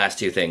like my last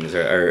two things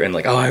are in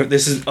like,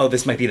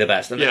 this might be the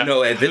best. And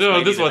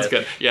this one's good.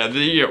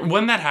 Yeah,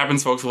 when that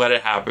happens, folks, let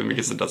it happen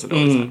because it doesn't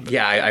always happen.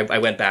 Yeah, I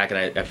went back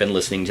and I've been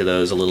listening to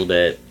those a little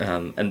bit,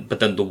 but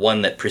then the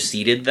one that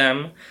preceded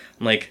them,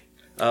 I'm like,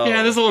 oh.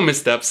 Yeah, there's a little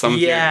missteps, some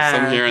here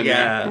and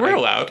there. We're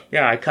allowed.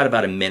 Yeah, I cut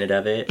about a minute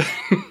of it,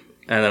 and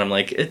then I'm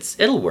like,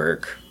 it'll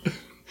work. You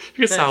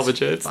can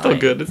salvage it. It's still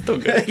good. It's still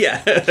good.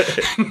 Yeah.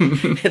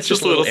 It's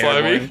just a little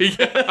slimy.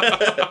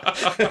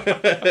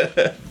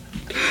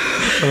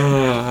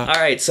 All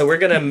right, so we're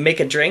going to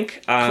make a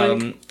drink.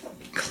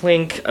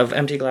 Clink of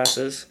empty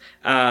glasses.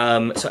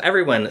 So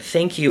everyone,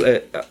 thank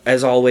you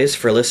as always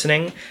for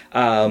listening.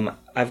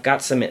 I've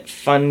got some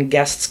fun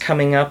guests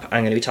coming up.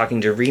 I'm going to be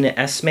talking to Rena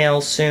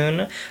Esmail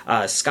soon.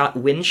 Scott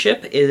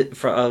Winship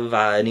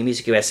of New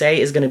Music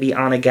USA is going to be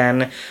on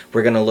again.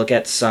 We're going to look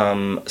at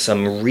some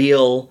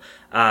real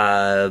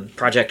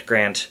project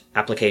grant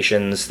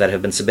applications that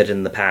have been submitted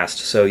in the past,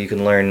 so you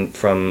can learn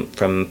from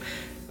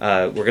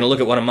we're going to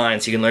look at one of mine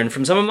so you can learn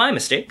from some of my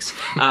mistakes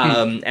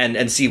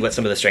and see what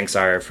some of the strengths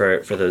are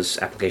for those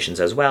applications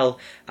as well.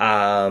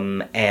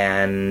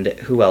 And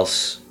who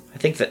else? I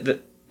think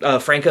that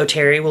Franco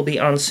Terry will be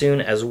on soon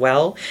as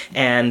well.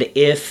 And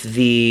if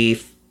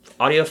the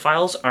audio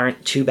files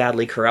aren't too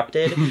badly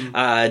corrupted,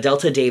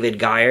 Delta David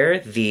Geyer,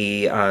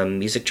 the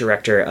music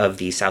director of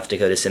the South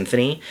Dakota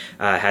Symphony,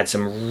 had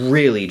some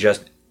really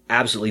just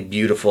absolutely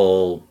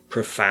beautiful,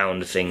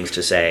 profound things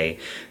to say,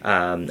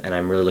 and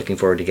I'm really looking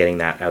forward to getting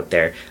that out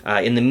there.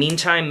 In the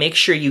meantime, make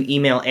sure you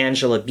email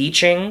Angela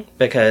Beeching,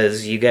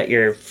 because you get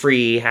your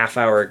free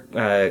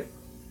half-hour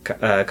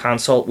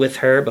consult with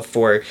her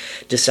before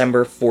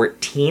December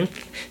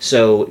 14th.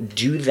 So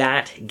do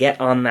that. Get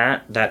on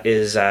that.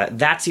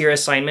 That's your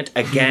assignment.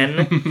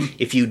 Again,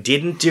 if you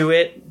didn't do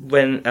it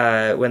when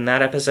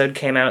that episode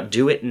came out,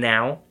 do it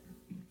now.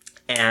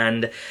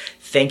 And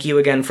thank you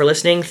again for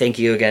listening. Thank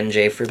you again,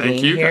 Jay, for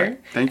being here.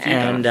 Thank you.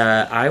 And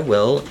I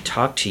will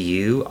talk to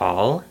you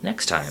all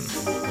next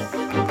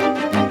time.